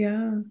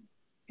 Yeah.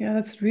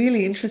 That's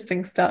really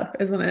interesting stuff,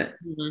 isn't it?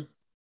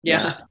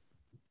 Yeah.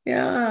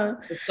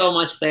 There's so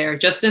much there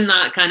just in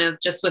that kind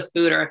of, just with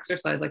food or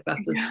exercise, like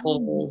that's this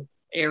whole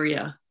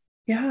area.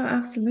 Yeah,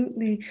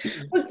 absolutely.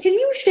 Well, can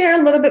you share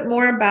a little bit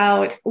more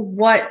about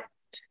what,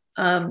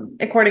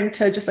 according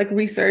to just like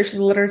research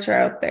and literature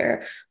out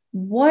there,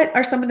 what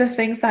are some of the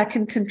things that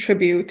can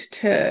contribute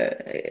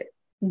to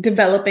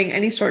developing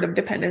any sort of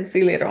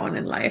dependency later on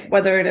in life,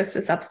 whether it is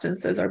to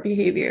substances or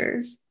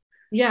behaviors?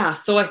 Yeah.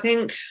 So I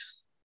think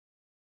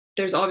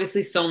there's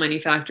obviously so many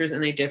factors,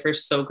 and they differ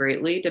so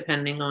greatly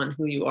depending on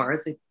who you are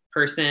as a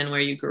person, where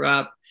you grew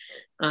up.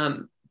 But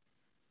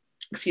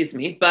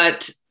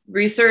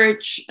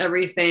research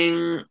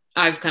everything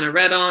I've kind of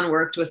read on,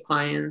 worked with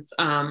clients.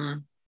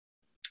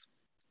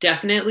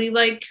 Definitely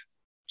like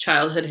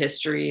childhood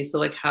history. So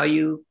like how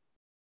you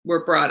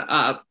were brought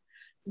up.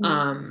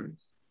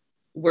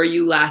 Were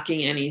you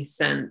lacking any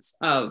sense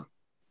of,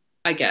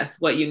 I guess,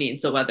 what you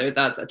need? So whether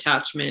that's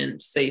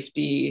attachment,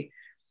 safety,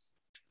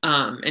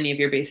 any of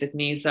your basic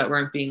needs that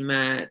weren't being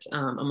met,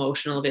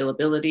 emotional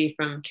availability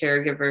from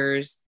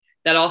caregivers,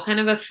 that all kind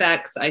of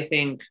affects, I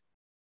think,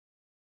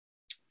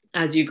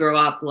 as you grow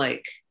up,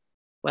 like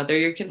whether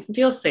you can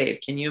feel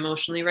safe, can you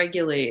emotionally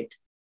regulate?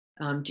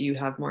 Do you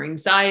have more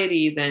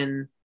anxiety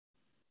than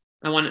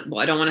I don't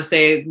want to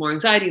say more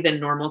anxiety than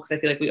normal, because I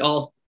feel like we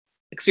all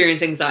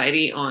experience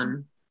anxiety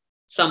on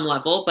some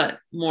level, but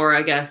more,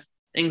 I guess,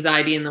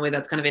 anxiety in the way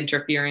that's kind of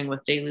interfering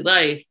with daily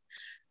life.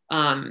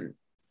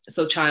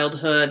 So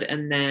childhood,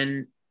 and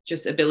then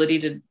just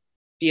ability to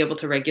be able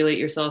to regulate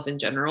yourself in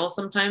general.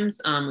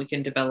 Sometimes we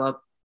can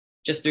develop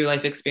just through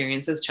life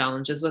experiences,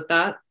 challenges with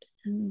that.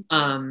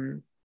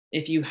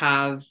 If you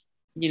have,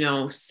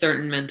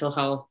 certain mental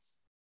health,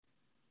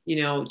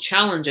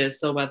 challenges.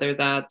 So whether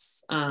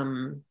that's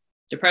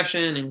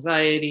depression,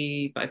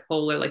 anxiety,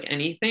 bipolar, like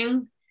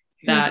anything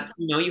that,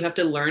 you have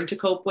to learn to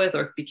cope with,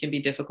 or can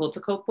be difficult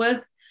to cope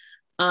with.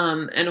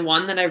 And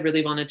one that I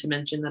really wanted to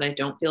mention that I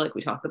don't feel like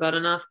we talk about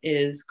enough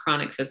is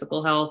chronic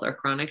physical health or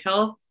chronic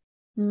health.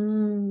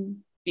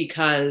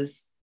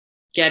 Because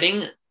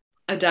getting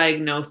a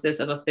diagnosis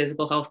of a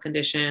physical health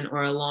condition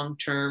or a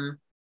long-term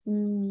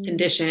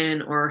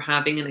condition, or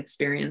having an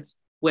experience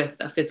with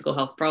a physical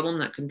health problem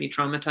that can be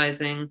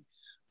traumatizing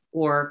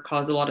or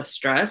cause a lot of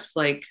stress,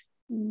 like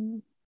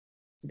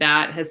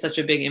that has such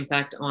a big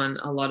impact on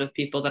a lot of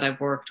people that I've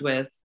worked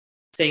with,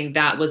 saying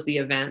that was the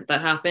event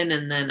that happened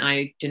and then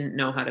I didn't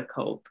know how to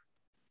cope.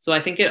 So I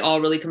think it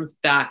all really comes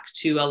back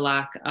to a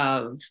lack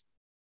of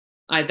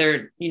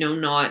either,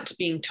 not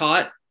being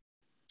taught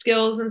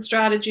skills and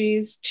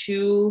strategies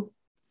to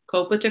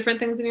cope with different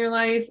things in your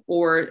life,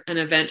 or an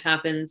event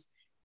happens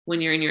when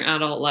you're in your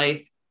adult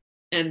life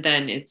and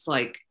then it's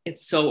like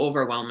it's so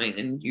overwhelming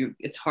and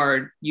it's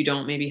hard, you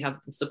don't maybe have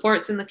the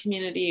supports in the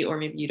community, or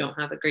maybe you don't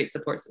have a great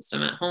support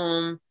system at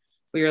home,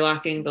 where you're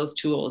lacking those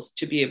tools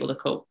to be able to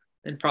cope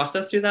and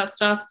process through that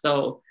stuff.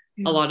 So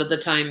a lot of the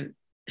time,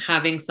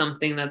 having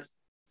something that's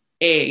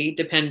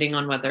depending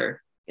on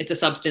whether it's a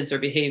substance or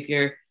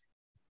behavior,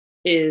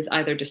 is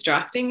either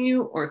distracting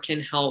you or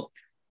can help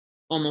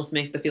almost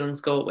make the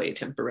feelings go away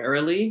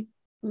temporarily.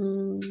 But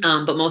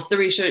most of the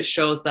research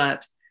shows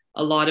that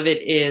a lot of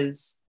it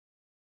is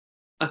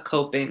a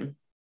coping.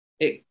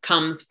 It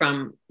comes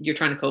from you're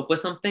trying to cope with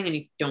something and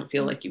you don't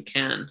feel like you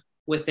can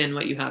within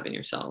what you have in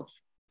yourself.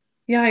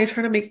 Yeah, you're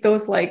trying to make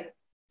those like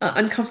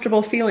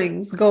uncomfortable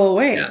feelings go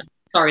away. Yeah.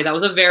 Sorry, that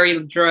was a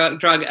very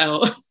drug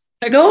out.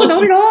 No,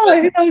 not at all.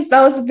 I think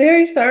that was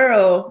very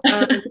thorough.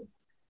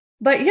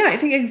 But yeah, I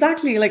think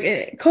exactly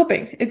like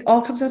coping. It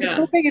all comes down to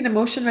coping and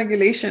emotion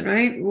regulation,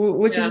 right?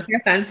 Which is just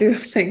like a fancy way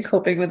of saying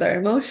coping with our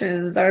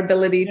emotions, our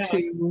ability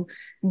to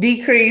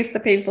decrease the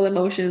painful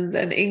emotions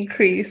and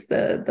increase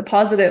the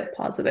positive,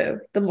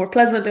 the more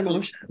pleasant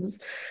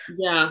emotions.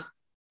 Yeah.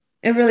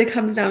 It really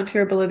comes down to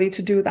your ability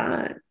to do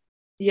that.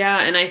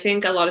 Yeah. And I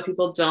think a lot of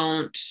people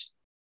don't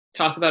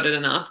talk about it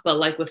enough, but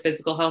like with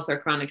physical health or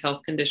chronic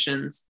health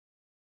conditions,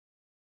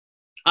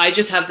 I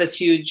just have this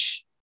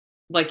huge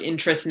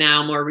interest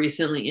now more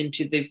recently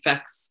into the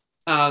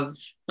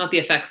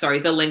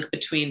the link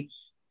between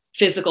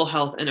physical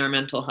health and our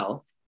mental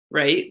health,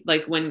 right?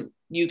 Like when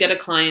you get a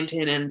client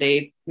in and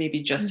they've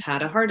maybe just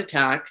had a heart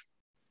attack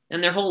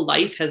and their whole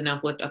life has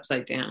now flipped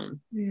upside down.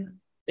 Yeah.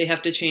 They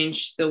have to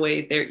change the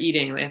way they're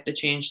eating. They have to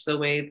change the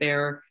way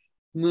they're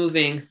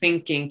moving,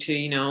 thinking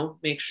to,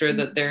 make sure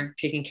that they're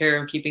taking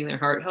care of keeping their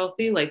heart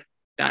healthy. Like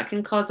that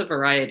can cause a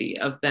variety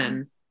of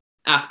then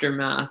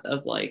aftermath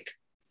of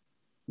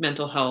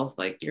mental health,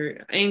 like you're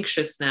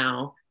anxious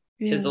now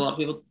because a lot of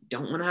people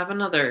don't want to have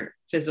another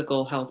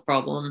physical health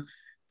problem.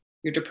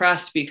 You're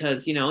depressed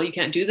because you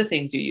can't do the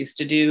things you used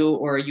to do,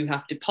 or you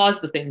have to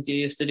pause the things you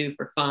used to do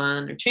for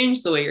fun, or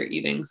change the way you're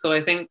eating. So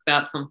I think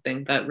that's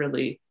something that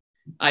really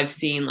I've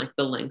seen, like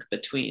the link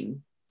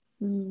between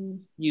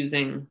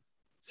using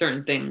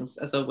certain things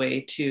as a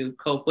way to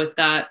cope with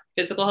that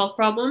physical health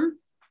problem.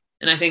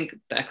 And I think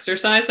the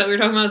exercise that we were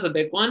talking about is a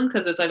big one,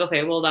 because it's like,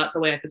 okay, well, that's a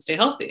way I could stay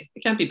healthy.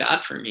 It can't be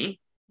bad for me.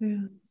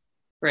 Yeah.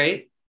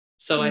 Right.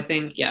 So I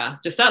think,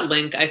 just that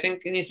link, I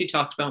think it needs to be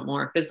talked about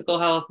more. Physical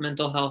health,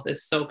 mental health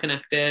is so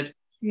connected.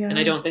 Yeah. And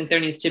I don't think there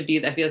needs to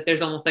be, I feel like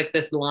there's almost like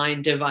this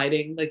line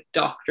dividing like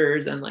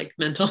doctors and like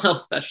mental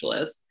health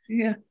specialists.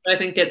 Yeah. But I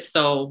think it's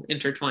so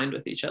intertwined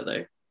with each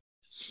other.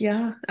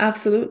 Yeah,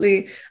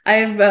 absolutely.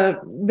 I've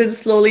been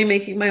slowly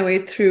making my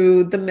way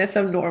through The Myth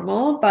of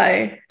Normal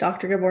by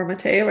Dr. Gabor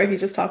Mate, where he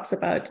just talks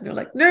about,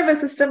 like nervous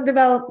system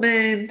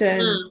development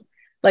and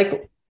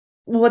like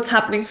what's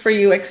happening for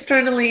you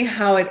externally,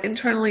 how it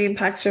internally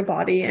impacts your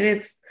body. And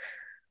it's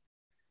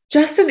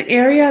just an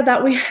area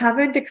that we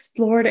haven't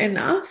explored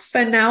enough.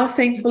 And now,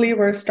 thankfully,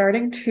 we're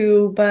starting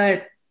to,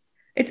 but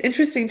it's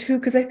interesting too,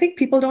 because I think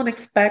people don't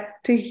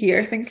expect to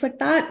hear things like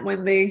that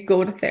when they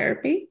go to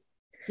therapy.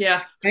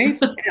 Yeah.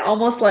 Right. And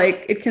almost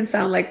like it can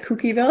sound like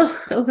kookyville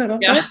a little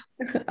Yeah.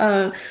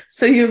 bit.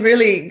 So you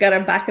really got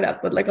to back it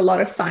up with like a lot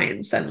of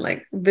science and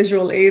like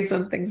visual aids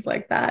and things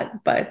like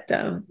that. But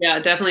yeah,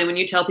 definitely. When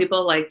you tell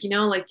people like,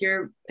 like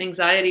your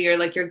anxiety or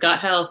like your gut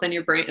health and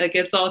your brain, like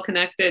it's all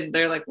connected.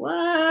 They're like,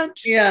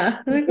 what? Yeah.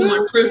 Like, some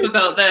more proof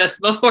about this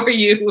before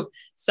you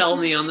sell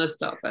me on this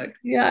topic.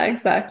 Yeah,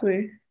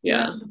 exactly.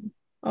 Yeah.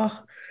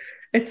 Oh,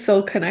 it's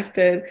so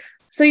connected.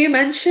 So you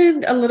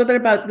mentioned a little bit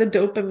about the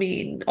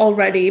dopamine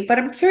already, but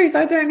I'm curious,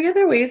 are there any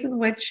other ways in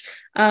which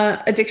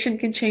addiction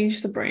can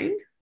change the brain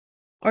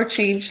or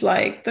change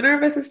like the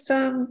nervous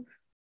system?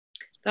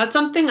 That's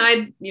something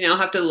I,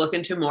 have to look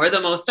into more.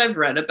 The most I've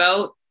read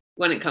about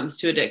when it comes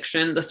to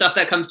addiction, the stuff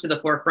that comes to the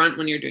forefront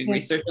when you're doing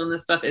research on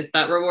this stuff is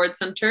that reward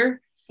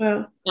center.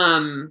 Yeah.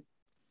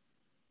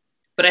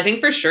 But I think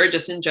for sure,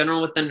 just in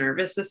general with the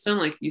nervous system,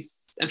 like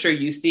I'm sure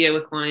you see it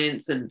with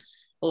clients and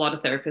a lot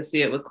of therapists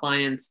see it with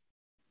clients.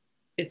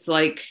 It's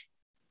like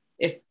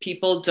if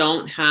people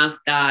don't have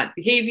that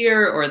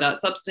behavior or that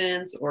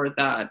substance or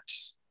that,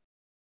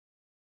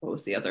 what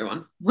was the other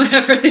one?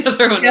 Whatever the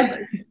other one was,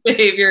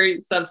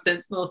 behavior,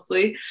 substance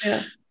mostly.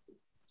 Yeah.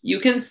 You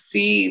can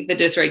see the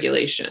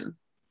dysregulation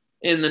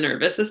in the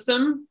nervous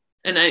system.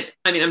 And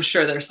I mean, I'm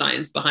sure there's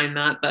science behind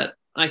that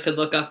I could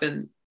look up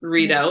and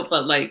read out,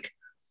 but like,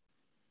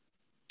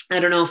 I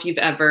don't know if you've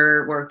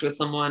ever worked with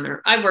someone,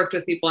 or I've worked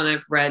with people and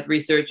I've read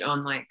research on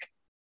like,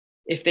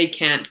 if they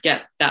can't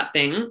get that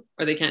thing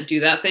or they can't do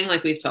that thing,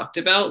 like we've talked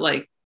about,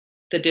 like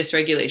the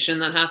dysregulation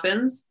that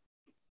happens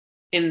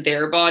in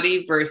their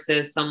body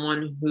versus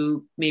someone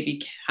who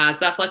maybe has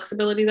that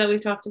flexibility that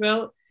we've talked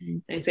about.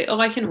 And I say, oh,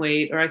 I can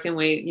wait, or I can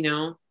wait,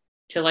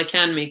 till I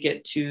can make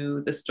it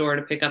to the store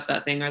to pick up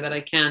that thing, or that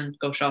I can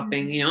go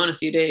shopping, in a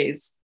few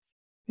days.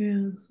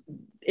 Yeah.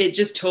 It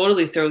just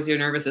totally throws your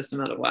nervous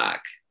system out of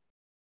whack.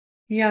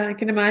 Yeah, I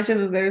can imagine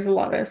that there's a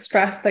lot of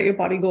stress that your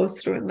body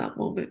goes through in that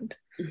moment.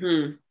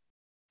 Mm-hmm.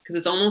 Because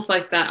it's almost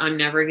like that I'm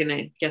never going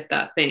to get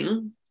that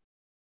thing.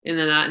 And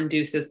then that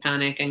induces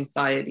panic,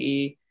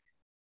 anxiety,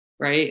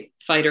 right?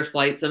 Fight or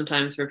flight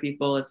sometimes for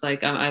people. It's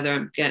like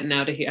I'm getting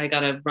out of here. I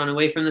got to run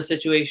away from the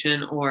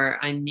situation, or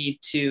I need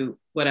to,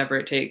 whatever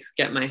it takes,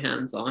 get my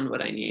hands on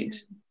what I need.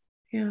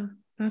 Yeah,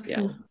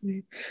 absolutely.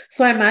 Yeah.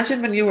 So I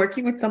imagine when you're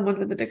working with someone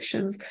with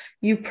addictions,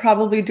 you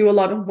probably do a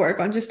lot of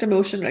work on just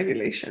emotion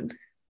regulation.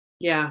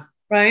 Yeah.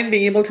 Right?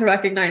 Being able to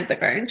recognize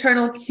like our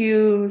internal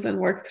cues and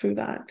work through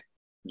that.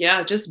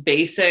 Yeah, just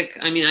basic.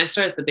 I mean, I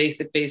start at the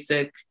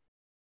basic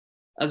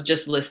of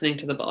just listening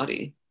to the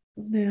body.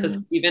 Because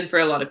even for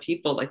a lot of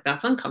people, like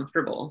that's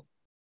uncomfortable.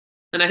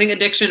 And I think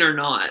addiction or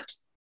not,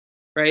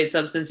 right?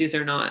 Substance use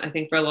or not, I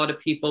think for a lot of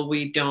people,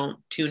 we don't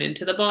tune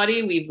into the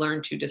body. We've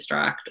learned to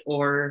distract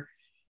or,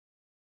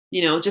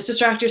 just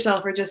distract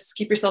yourself or just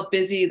keep yourself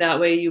busy. That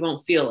way you won't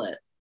feel it.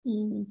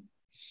 Mm.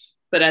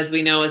 But as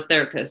we know as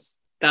therapists,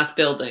 that's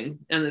building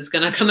and it's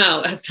going to come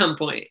out at some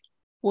point.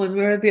 One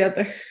way or the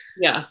other.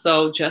 Yeah.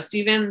 So just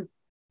even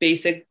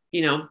basic,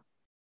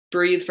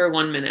 breathe for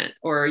 1 minute,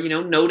 or,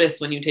 notice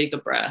when you take a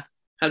breath.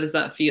 How does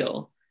that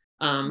feel?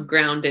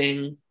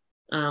 Grounding.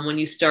 When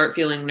you start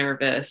feeling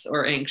nervous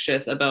or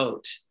anxious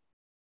about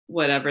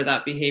whatever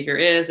that behavior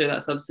is or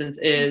that substance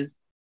is,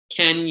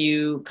 can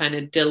you kind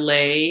of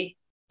delay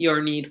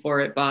your need for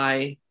it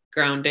by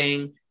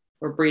grounding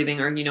or breathing,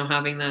 or,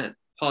 having that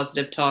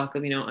positive talk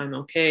of, I'm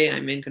okay,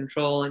 I'm in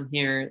control, I'm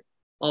here,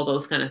 all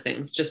those kind of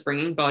things. Just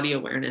bringing body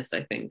awareness,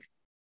 I think.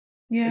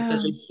 Yeah. It's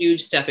such a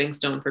huge stepping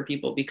stone for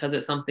people because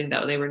it's something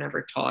that they were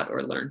never taught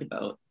or learned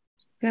about.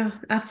 Yeah,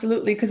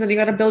 absolutely. Because then you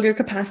got to build your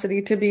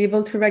capacity to be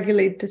able to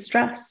regulate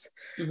distress,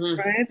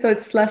 right? So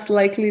it's less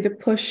likely to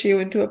push you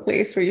into a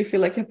place where you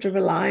feel like you have to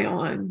rely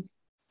on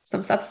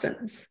some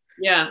substance.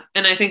 Yeah.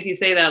 And I think you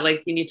say that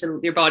like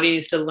your body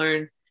needs to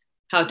learn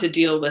how to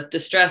deal with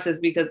distress, is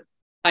because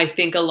I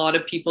think a lot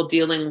of people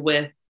dealing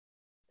with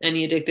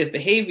any addictive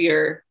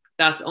behavior,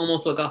 that's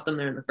almost what got them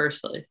there in the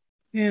first place.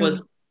 Yeah.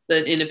 Was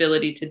the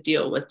inability to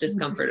deal with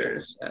discomfort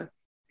or stuff.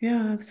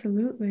 Yeah,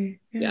 absolutely.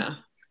 Yeah.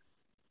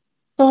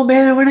 Oh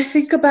man, when I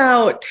think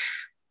about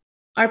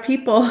our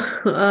people,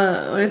 when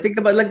I think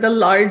about like the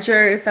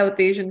larger South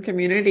Asian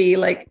community,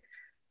 like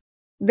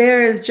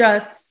there is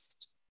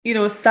just,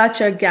 such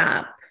a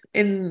gap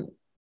in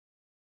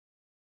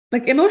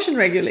like emotion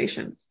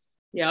regulation.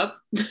 Yep.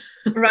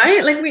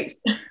 Right?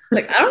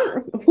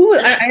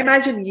 I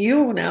imagine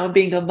you now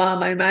being a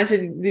mom, I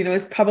imagine,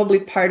 it's probably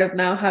part of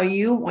now how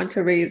you want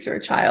to raise your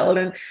child.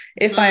 And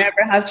if I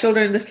ever have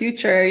children in the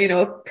future,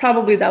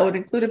 probably that would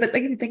include it. But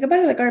like, if you think about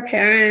it, like our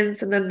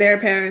parents and then their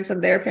parents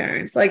and their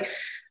parents, like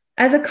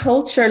as a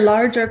culture,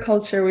 larger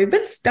culture, we've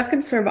been stuck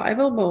in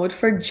survival mode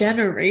for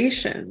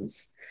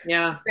generations.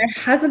 Yeah. There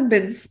hasn't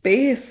been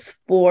space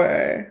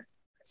for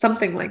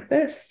something like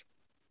this.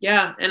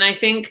 Yeah. And I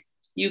think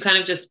you kind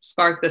of just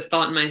sparked this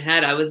thought in my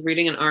head. I was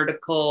reading an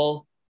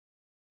article.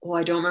 Oh,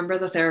 I don't remember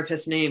the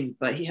therapist's name,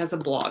 but he has a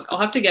blog. I'll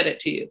have to get it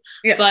to you.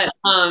 Yeah. But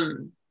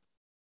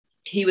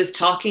he was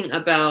talking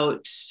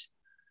about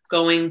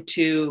going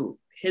to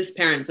his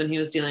parents when he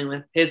was dealing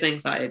with his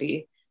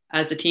anxiety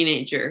as a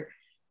teenager.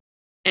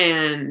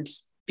 And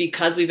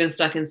because we've been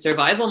stuck in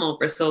survival mode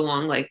for so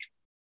long, like,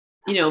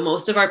 you know,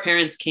 most of our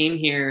parents came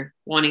here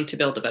wanting to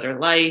build a better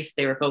life.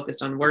 They were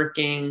focused on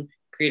working,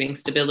 creating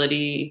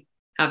stability,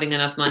 having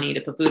enough money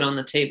to put food on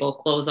the table,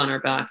 clothes on our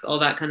backs, all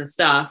that kind of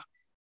stuff.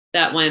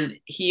 That when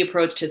he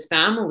approached his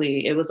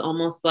family, it was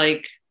almost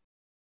like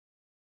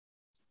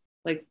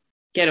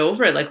get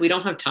over it. Like, we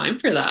don't have time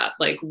for that.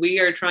 Like, we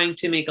are trying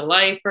to make a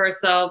life for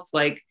ourselves.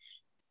 Like,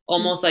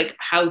 almost like,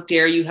 how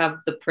dare you have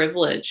the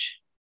privilege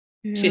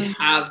to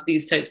have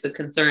these types of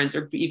concerns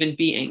or even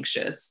be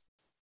anxious.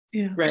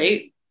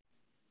 Right.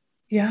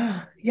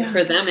 Yeah.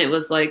 For them, it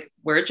was like,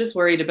 we're just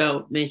worried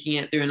about making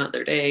it through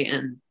another day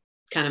and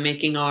kind of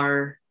making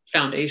our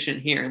foundation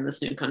here in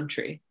this new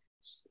country.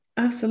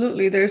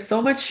 Absolutely. There's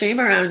so much shame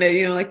around it.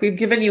 You know, like, we've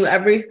given you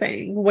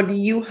everything. What do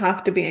you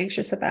have to be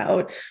anxious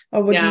about?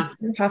 Or what do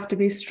you have to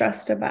be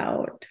stressed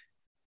about?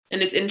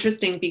 And it's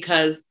interesting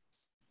because,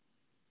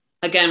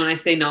 again, when I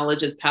say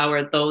knowledge is power,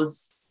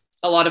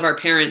 a lot of our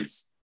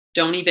parents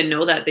don't even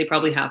know that they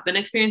probably have been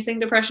experiencing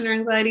depression or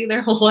anxiety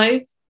their whole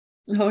life.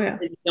 Oh, yeah.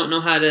 They don't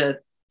know how to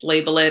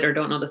label it or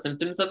don't know the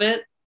symptoms of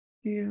it.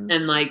 Yeah.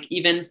 And like,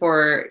 even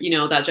for, you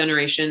know, that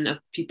generation of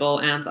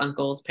people, aunts,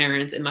 uncles,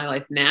 parents in my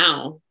life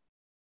now,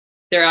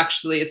 they're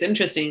actually, it's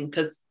interesting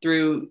because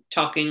through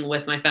talking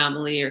with my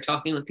family or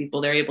talking with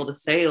people, they're able to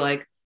say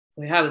like,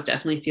 well, yeah, I was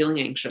definitely feeling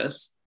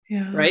anxious.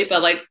 Yeah. Right.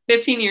 But like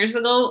 15 years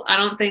ago, I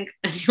don't think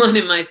anyone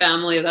in my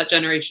family of that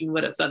generation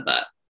would have said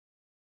that.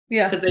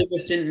 Yeah. Because they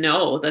just didn't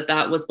know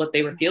that was what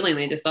they were feeling.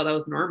 They just thought that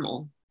was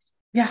normal.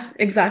 Yeah,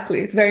 exactly.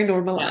 It's very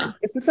normalized. Yeah.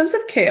 It's the sense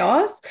of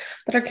chaos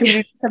that our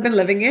communities have been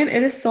living in.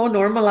 It is so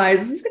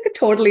normalized. This is like a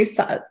totally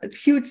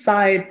huge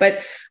side,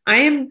 but I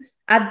am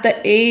at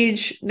the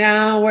age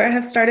now where I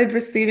have started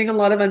receiving a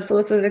lot of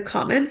unsolicited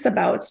comments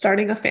about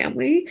starting a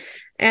family.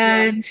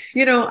 And,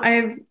 you know,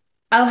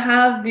 I'll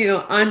have, you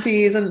know,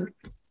 aunties and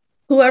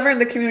whoever in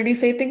the community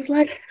say things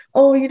like,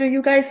 oh, you know,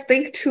 you guys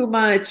think too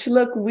much.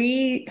 Look,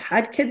 we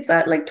had kids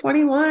at like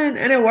 21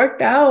 and it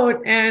worked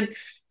out. And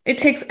it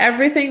takes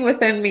everything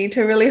within me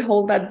to really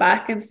hold that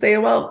back and say,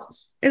 well,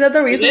 is that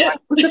the reason why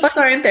most of us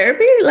are in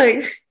therapy?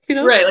 Like, you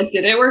know, right. Like,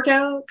 did it work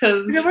out?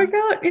 Because did it work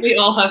out? We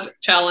all have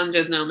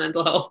challenges now,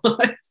 mental health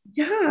wise.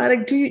 Yeah.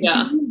 Like, do you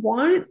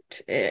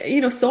want,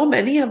 you know, so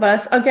many of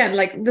us, again,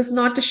 like, this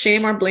not to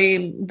shame or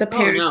blame the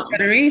parents'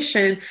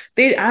 generation.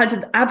 They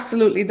did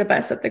absolutely the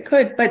best that they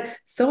could. But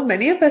so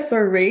many of us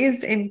were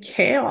raised in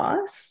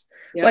chaos,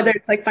 whether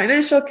it's like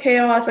financial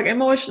chaos, like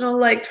emotional,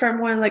 like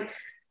turmoil, like,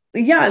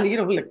 yeah, you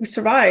know, like, we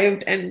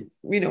survived and,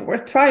 you know,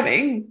 we're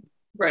thriving.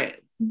 Right.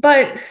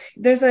 But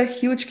there's a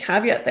huge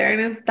caveat there. And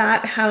is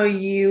that how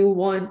you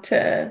want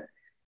to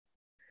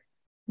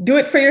do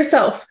it for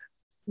yourself?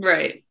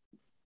 Right.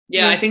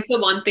 Yeah. I think the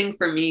one thing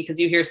for me, because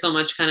you hear so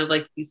much kind of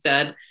like you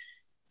said,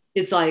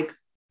 is like,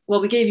 well,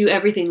 we gave you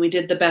everything. We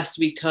did the best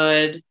we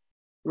could.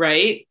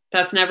 Right.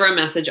 That's never a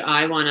message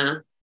I want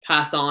to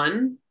pass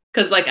on.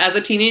 Because like, as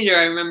a teenager,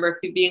 I remember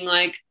being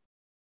like,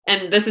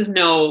 and this is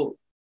no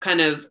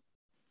kind of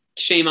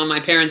shame on my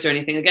parents or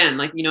anything. Again,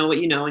 like, you know what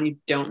you know and you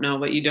don't know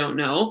what you don't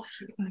know.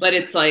 Exactly. But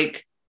it's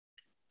like,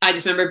 I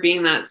just remember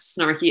being that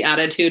snarky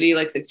attitude-y,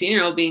 like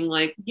 16-year-old being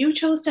like, you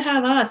chose to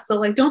have us, so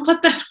like, don't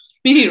put that on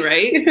me.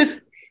 Right.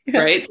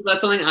 Right. So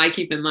that's something I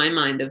keep in my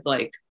mind of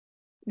like,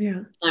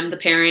 I'm the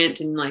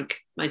parent and like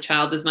my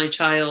child is my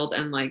child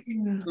and like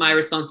my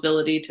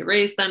responsibility to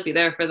raise them, be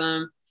there for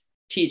them,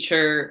 teach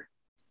her,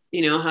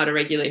 you know, how to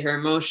regulate her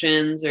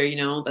emotions, or, you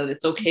know, that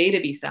it's okay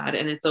to be sad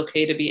and it's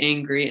okay to be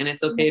angry and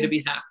it's okay to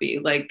be happy.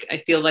 Like,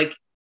 I feel like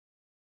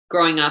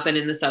growing up and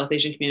in the South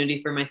Asian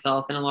community for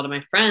myself and a lot of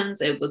my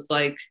friends, it was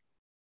like,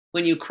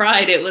 when you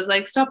cried, it was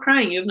like, stop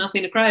crying. You have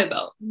nothing to cry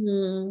about.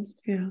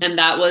 And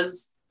that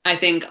was, I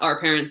think, our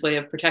parents' way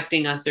of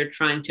protecting us or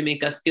trying to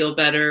make us feel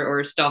better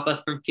or stop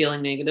us from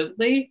feeling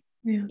negatively.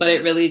 But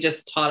it really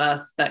just taught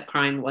us that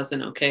crying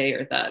wasn't okay,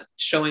 or that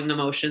showing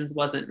emotions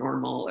wasn't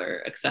normal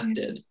or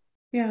accepted.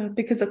 Yeah,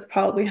 because that's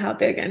probably how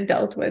they, again,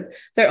 dealt with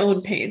their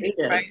own pain,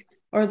 right?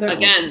 Or their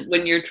again,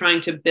 when you're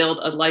trying to build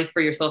a life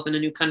for yourself in a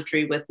new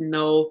country with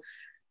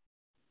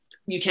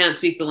you can't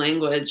speak the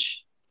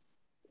language.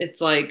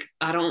 It's like,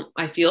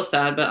 I feel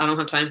sad, but I don't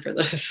have time for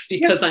this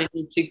because I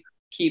need to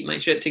keep my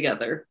shit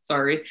together.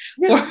 Sorry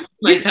for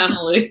my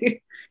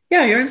family.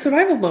 Yeah, you're in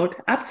survival mode.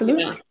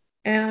 Absolutely.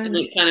 And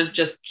it kind of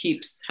just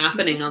keeps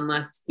happening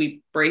unless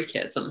we break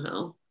it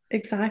somehow.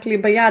 Exactly.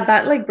 But yeah,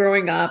 that like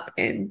growing up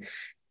in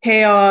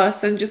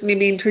chaos and just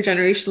maybe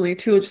intergenerationally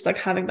too, just like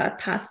having that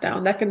passed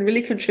down, that can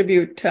really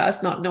contribute to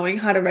us not knowing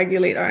how to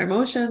regulate our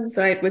emotions,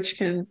 right? Which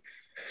can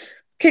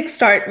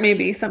kickstart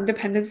maybe some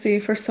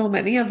dependency for so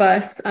many of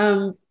us.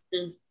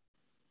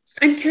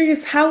 I'm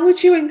curious, how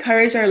would you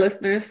encourage our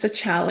listeners to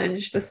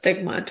challenge the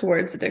stigma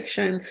towards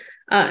addiction,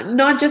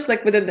 not just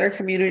like within their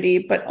community,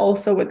 but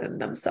also within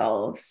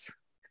themselves?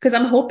 Because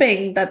I'm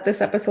hoping that this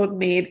episode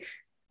made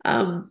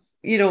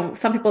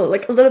some people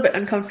like a little bit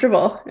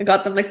uncomfortable. It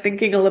got them like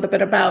thinking a little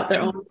bit about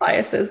their own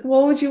biases.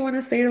 What would you want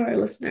to say to our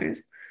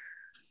listeners?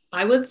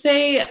 I would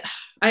say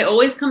I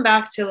always come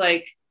back to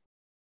like,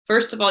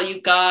 first of all,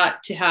 you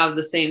got to have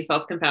the same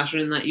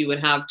self-compassion that you would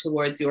have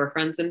towards your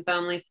friends and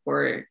family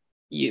for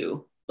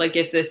you. Like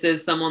if this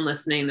is someone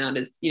listening that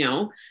is,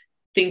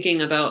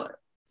 thinking about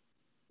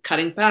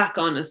cutting back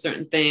on a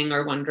certain thing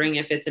or wondering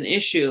if it's an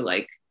issue,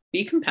 like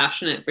be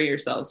compassionate for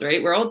yourselves,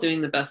 right? We're all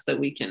doing the best that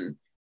we can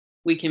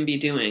be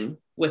doing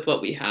with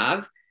what we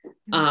have.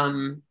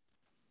 And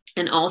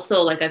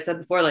also, like I've said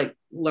before, like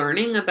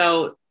learning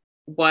about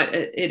what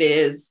it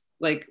is,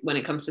 like when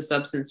it comes to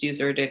substance use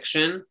or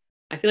addiction,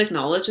 I feel like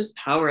knowledge is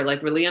power,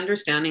 like really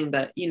understanding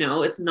that,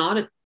 it's not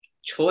a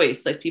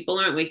choice. Like people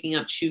aren't waking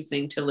up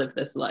choosing to live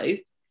this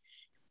life.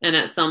 And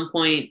at some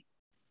point,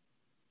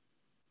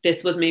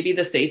 this was maybe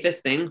the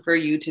safest thing for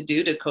you to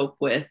do to cope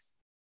with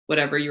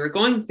whatever you were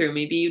going through.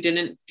 Maybe you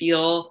didn't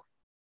feel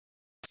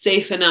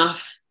safe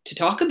enough to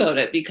talk about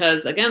it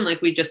because, again,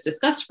 like we just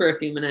discussed for a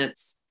few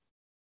minutes,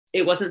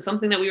 it wasn't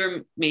something that we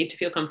were made to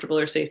feel comfortable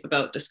or safe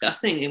about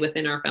discussing it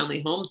within our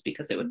family homes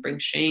because it would bring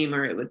shame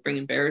or it would bring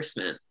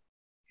embarrassment.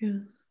 Yeah.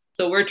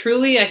 So we're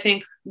truly, I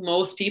think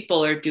most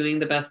people are doing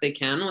the best they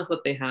can with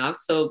what they have.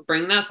 So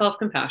bring that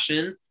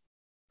self-compassion.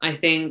 I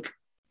think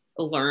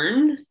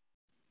learn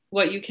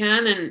what you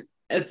can. And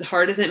as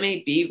hard as it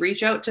may be,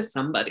 reach out to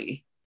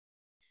somebody,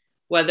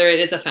 whether it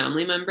is a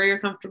family member you're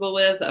comfortable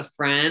with, a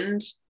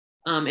friend.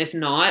 If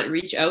not,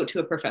 reach out to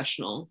a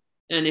professional.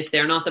 And if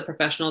they're not the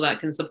professional that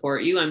can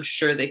support you, I'm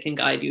sure they can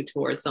guide you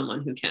towards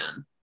someone who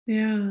can.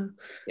 Yeah.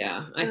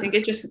 I think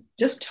it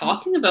just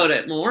talking about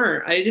it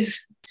more.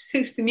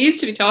 It needs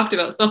to be talked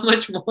about so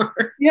much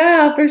more.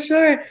 Yeah, for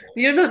sure.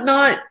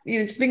 Not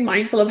just being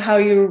mindful of how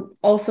you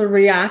also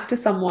react to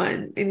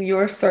someone in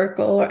your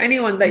circle or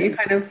anyone that you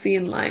kind of see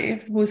in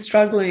life who's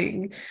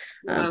struggling.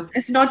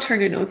 It's not turn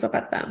your nose up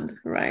at them,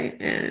 right?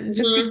 And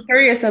just be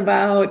curious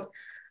about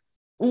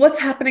what's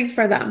happening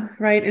for them,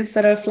 right?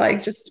 Instead of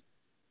like just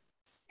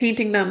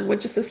painting them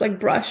with just this like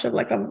brush of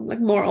like a like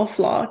moral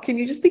flaw. Can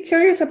you just be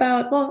curious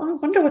about, well, I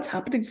wonder what's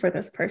happening for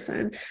this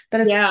person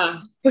that is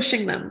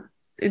pushing them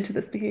into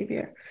this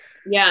behavior.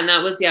 Yeah. And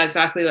that was,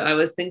 exactly what I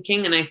was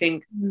thinking. And I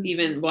think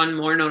even one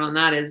more note on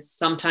that is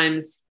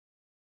sometimes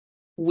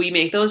we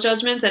make those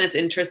judgments and it's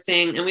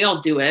interesting and we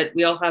all do it.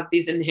 We all have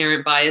these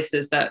inherent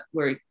biases that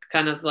we're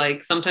kind of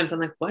like, sometimes I'm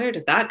like, where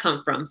did that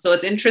come from? So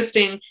it's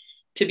interesting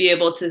to be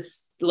able to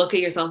look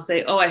at yourself and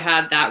say, oh, I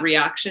had that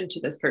reaction to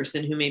this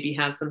person who maybe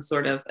has some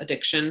sort of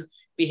addiction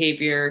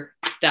behavior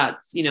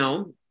that's,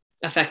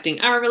 affecting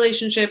our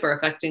relationship or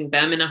affecting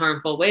them in a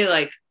harmful way.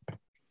 Like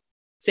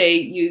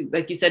say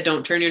like you said,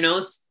 don't turn your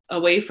nose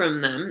away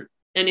from them.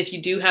 And if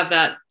you do have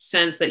that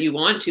sense that you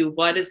want to,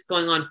 what is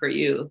going on for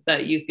you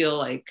that you feel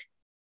like,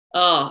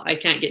 oh, I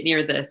can't get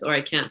near this, or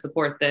I can't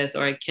support this,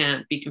 or I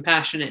can't be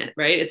compassionate,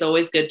 right? It's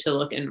always good to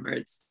look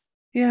inwards.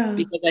 Yeah.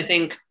 Because I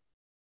think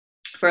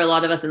for a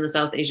lot of us in the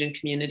South Asian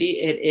community,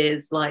 it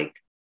is like,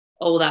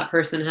 oh, that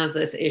person has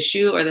this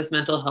issue or this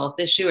mental health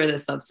issue or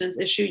this substance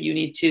issue. You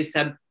need to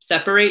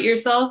separate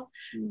yourself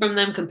from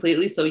them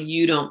completely so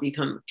you don't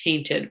become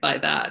tainted by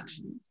that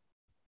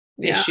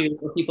issue,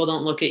 or people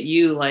don't look at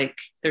you like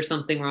there's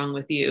something wrong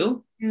with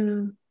you.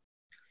 Yeah.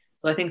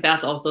 So I think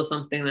that's also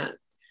something that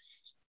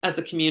as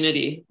a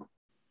community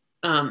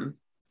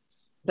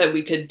that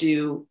we could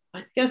do,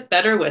 I guess,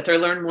 better with or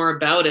learn more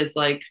about is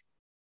like,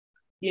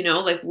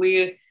 like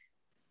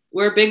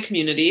we're a big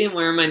community and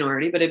we're a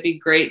minority, but it'd be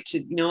great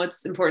to,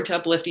 it's important to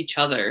uplift each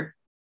other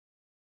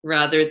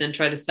rather than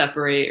try to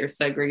separate or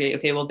segregate.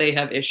 Okay, well, they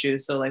have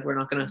issues, so like we're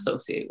not going to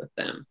associate with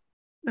them.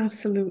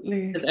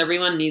 Absolutely. Because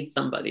everyone needs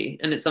somebody,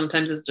 and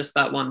sometimes it's just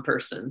that one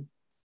person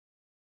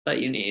that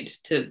you need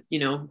to,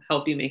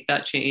 help you make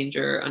that change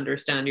or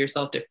understand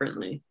yourself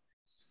differently.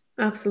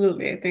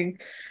 Absolutely. I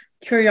think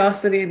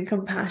curiosity and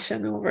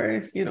compassion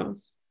over,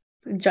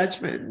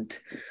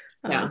 judgment.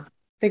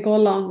 They go a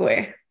long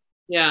way.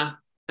 Yeah.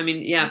 I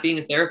mean, being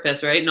a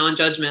therapist, right?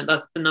 Non-judgment.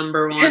 That's the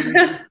number one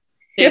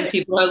thing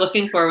people are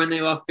looking for when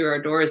they walk through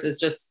our doors, is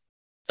just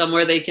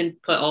somewhere they can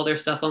put all their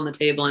stuff on the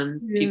table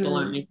and people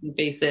aren't making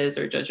faces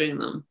or judging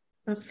them.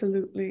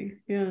 Absolutely.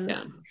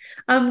 Yeah.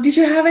 Did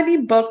you have any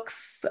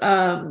books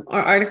or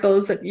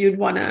articles that you'd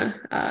want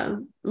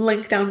to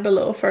link down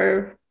below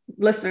for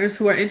listeners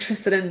who are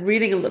interested in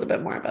reading a little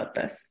bit more about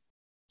this?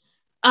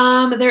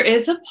 There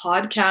is a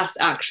podcast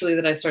actually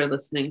that I started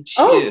listening to.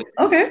 Oh,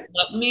 okay.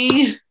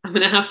 I'm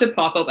going to have to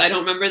pop up. I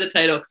don't remember the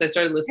title because I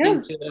started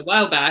listening to it a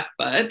while back,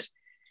 but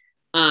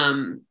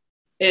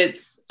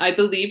I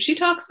believe she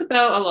talks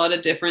about a lot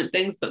of different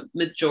things, but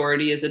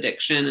majority is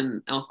addiction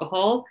and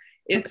alcohol.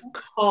 It's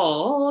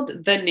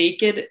called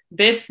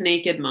This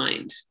Naked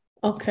Mind.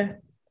 Okay.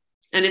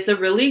 And it's a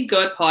really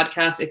good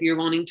podcast if you're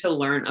wanting to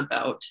learn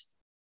about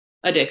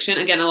addiction.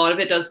 Again, a lot of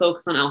it does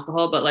focus on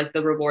alcohol, but like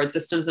the reward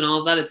systems and all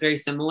of that, it's very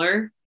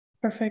similar.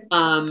 Perfect.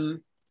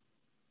 And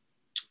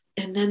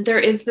then there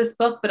is this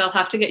book, but I'll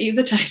have to get you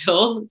the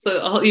title. So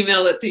I'll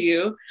email it to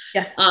you.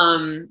 Yes.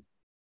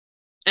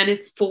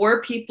 it's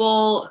for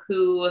people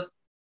who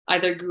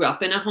either grew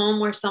up in a home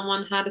where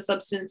someone had a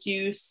substance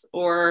use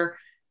or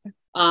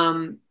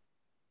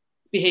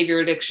behavior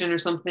addiction or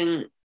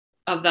something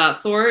of that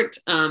sort,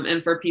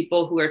 and for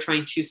people who are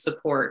trying to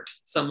support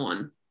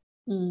someone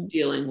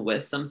dealing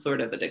with some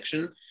sort of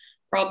addiction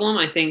problem.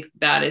 I think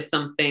that is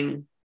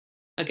something,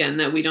 again,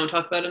 that we don't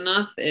talk about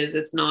enough, is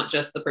it's not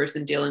just the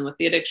person dealing with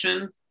the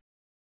addiction,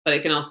 but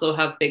it can also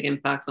have big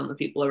impacts on the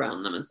people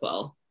around them as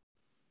well.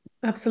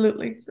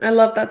 Absolutely. I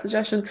love that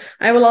suggestion.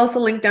 I will also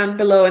link down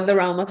below In the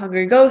Realm of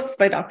Hungry Ghosts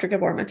by Dr.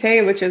 Gabor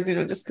Mate, which is,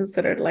 just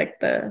considered like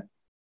the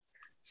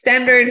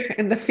standard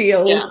in the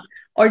field,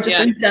 or just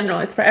in general.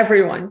 It's for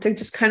everyone to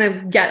just kind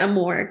of get a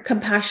more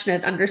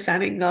compassionate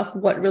understanding of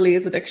what really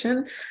is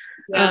addiction.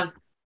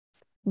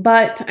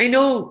 But I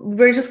know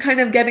we're just kind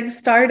of getting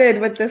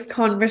started with this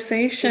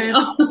conversation,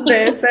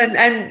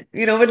 and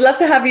would love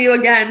to have you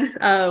again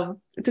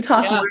to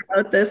talk more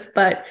about this.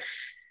 But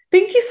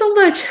thank you so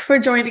much for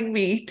joining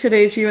me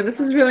today, Jeevan. This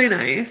is really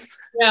nice.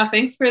 Yeah,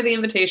 thanks for the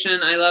invitation.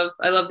 I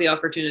love the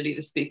opportunity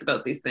to speak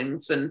about these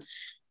things and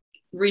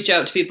reach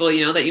out to people,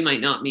 that you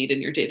might not meet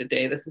in your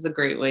day-to-day. This is a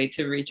great way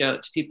to reach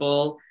out to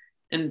people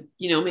and,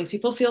 make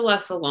people feel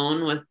less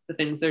alone with the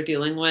things they're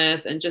dealing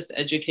with, and just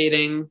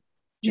educating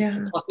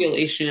the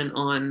population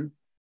on,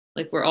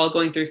 like, we're all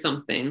going through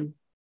something.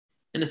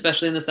 And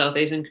especially in the South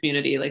Asian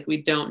community, like,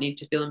 we don't need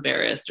to feel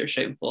embarrassed or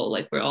shameful.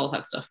 Like, we all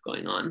have stuff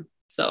going on.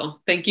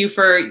 So thank you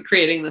for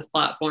creating this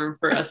platform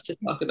for us to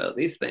talk about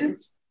these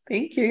things.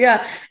 Thank you.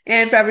 Yeah.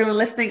 And for everyone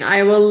listening,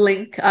 I will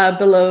link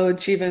below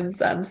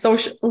Jeevan's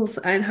socials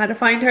and how to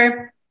find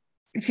her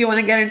if you want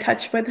to get in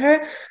touch with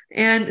her.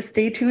 And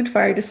stay tuned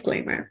for our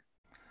disclaimer.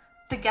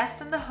 The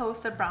guest and the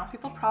host of Brown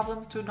People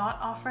Problems do not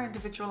offer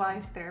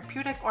individualized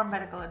therapeutic or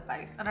medical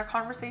advice, and our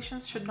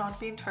conversations should not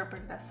be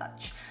interpreted as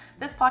such.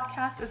 This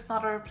podcast is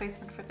not a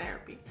replacement for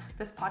therapy.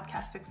 This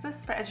podcast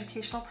exists for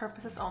educational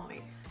purposes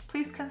only.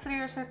 Please consider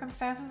your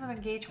circumstances and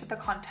engage with the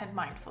content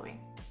mindfully.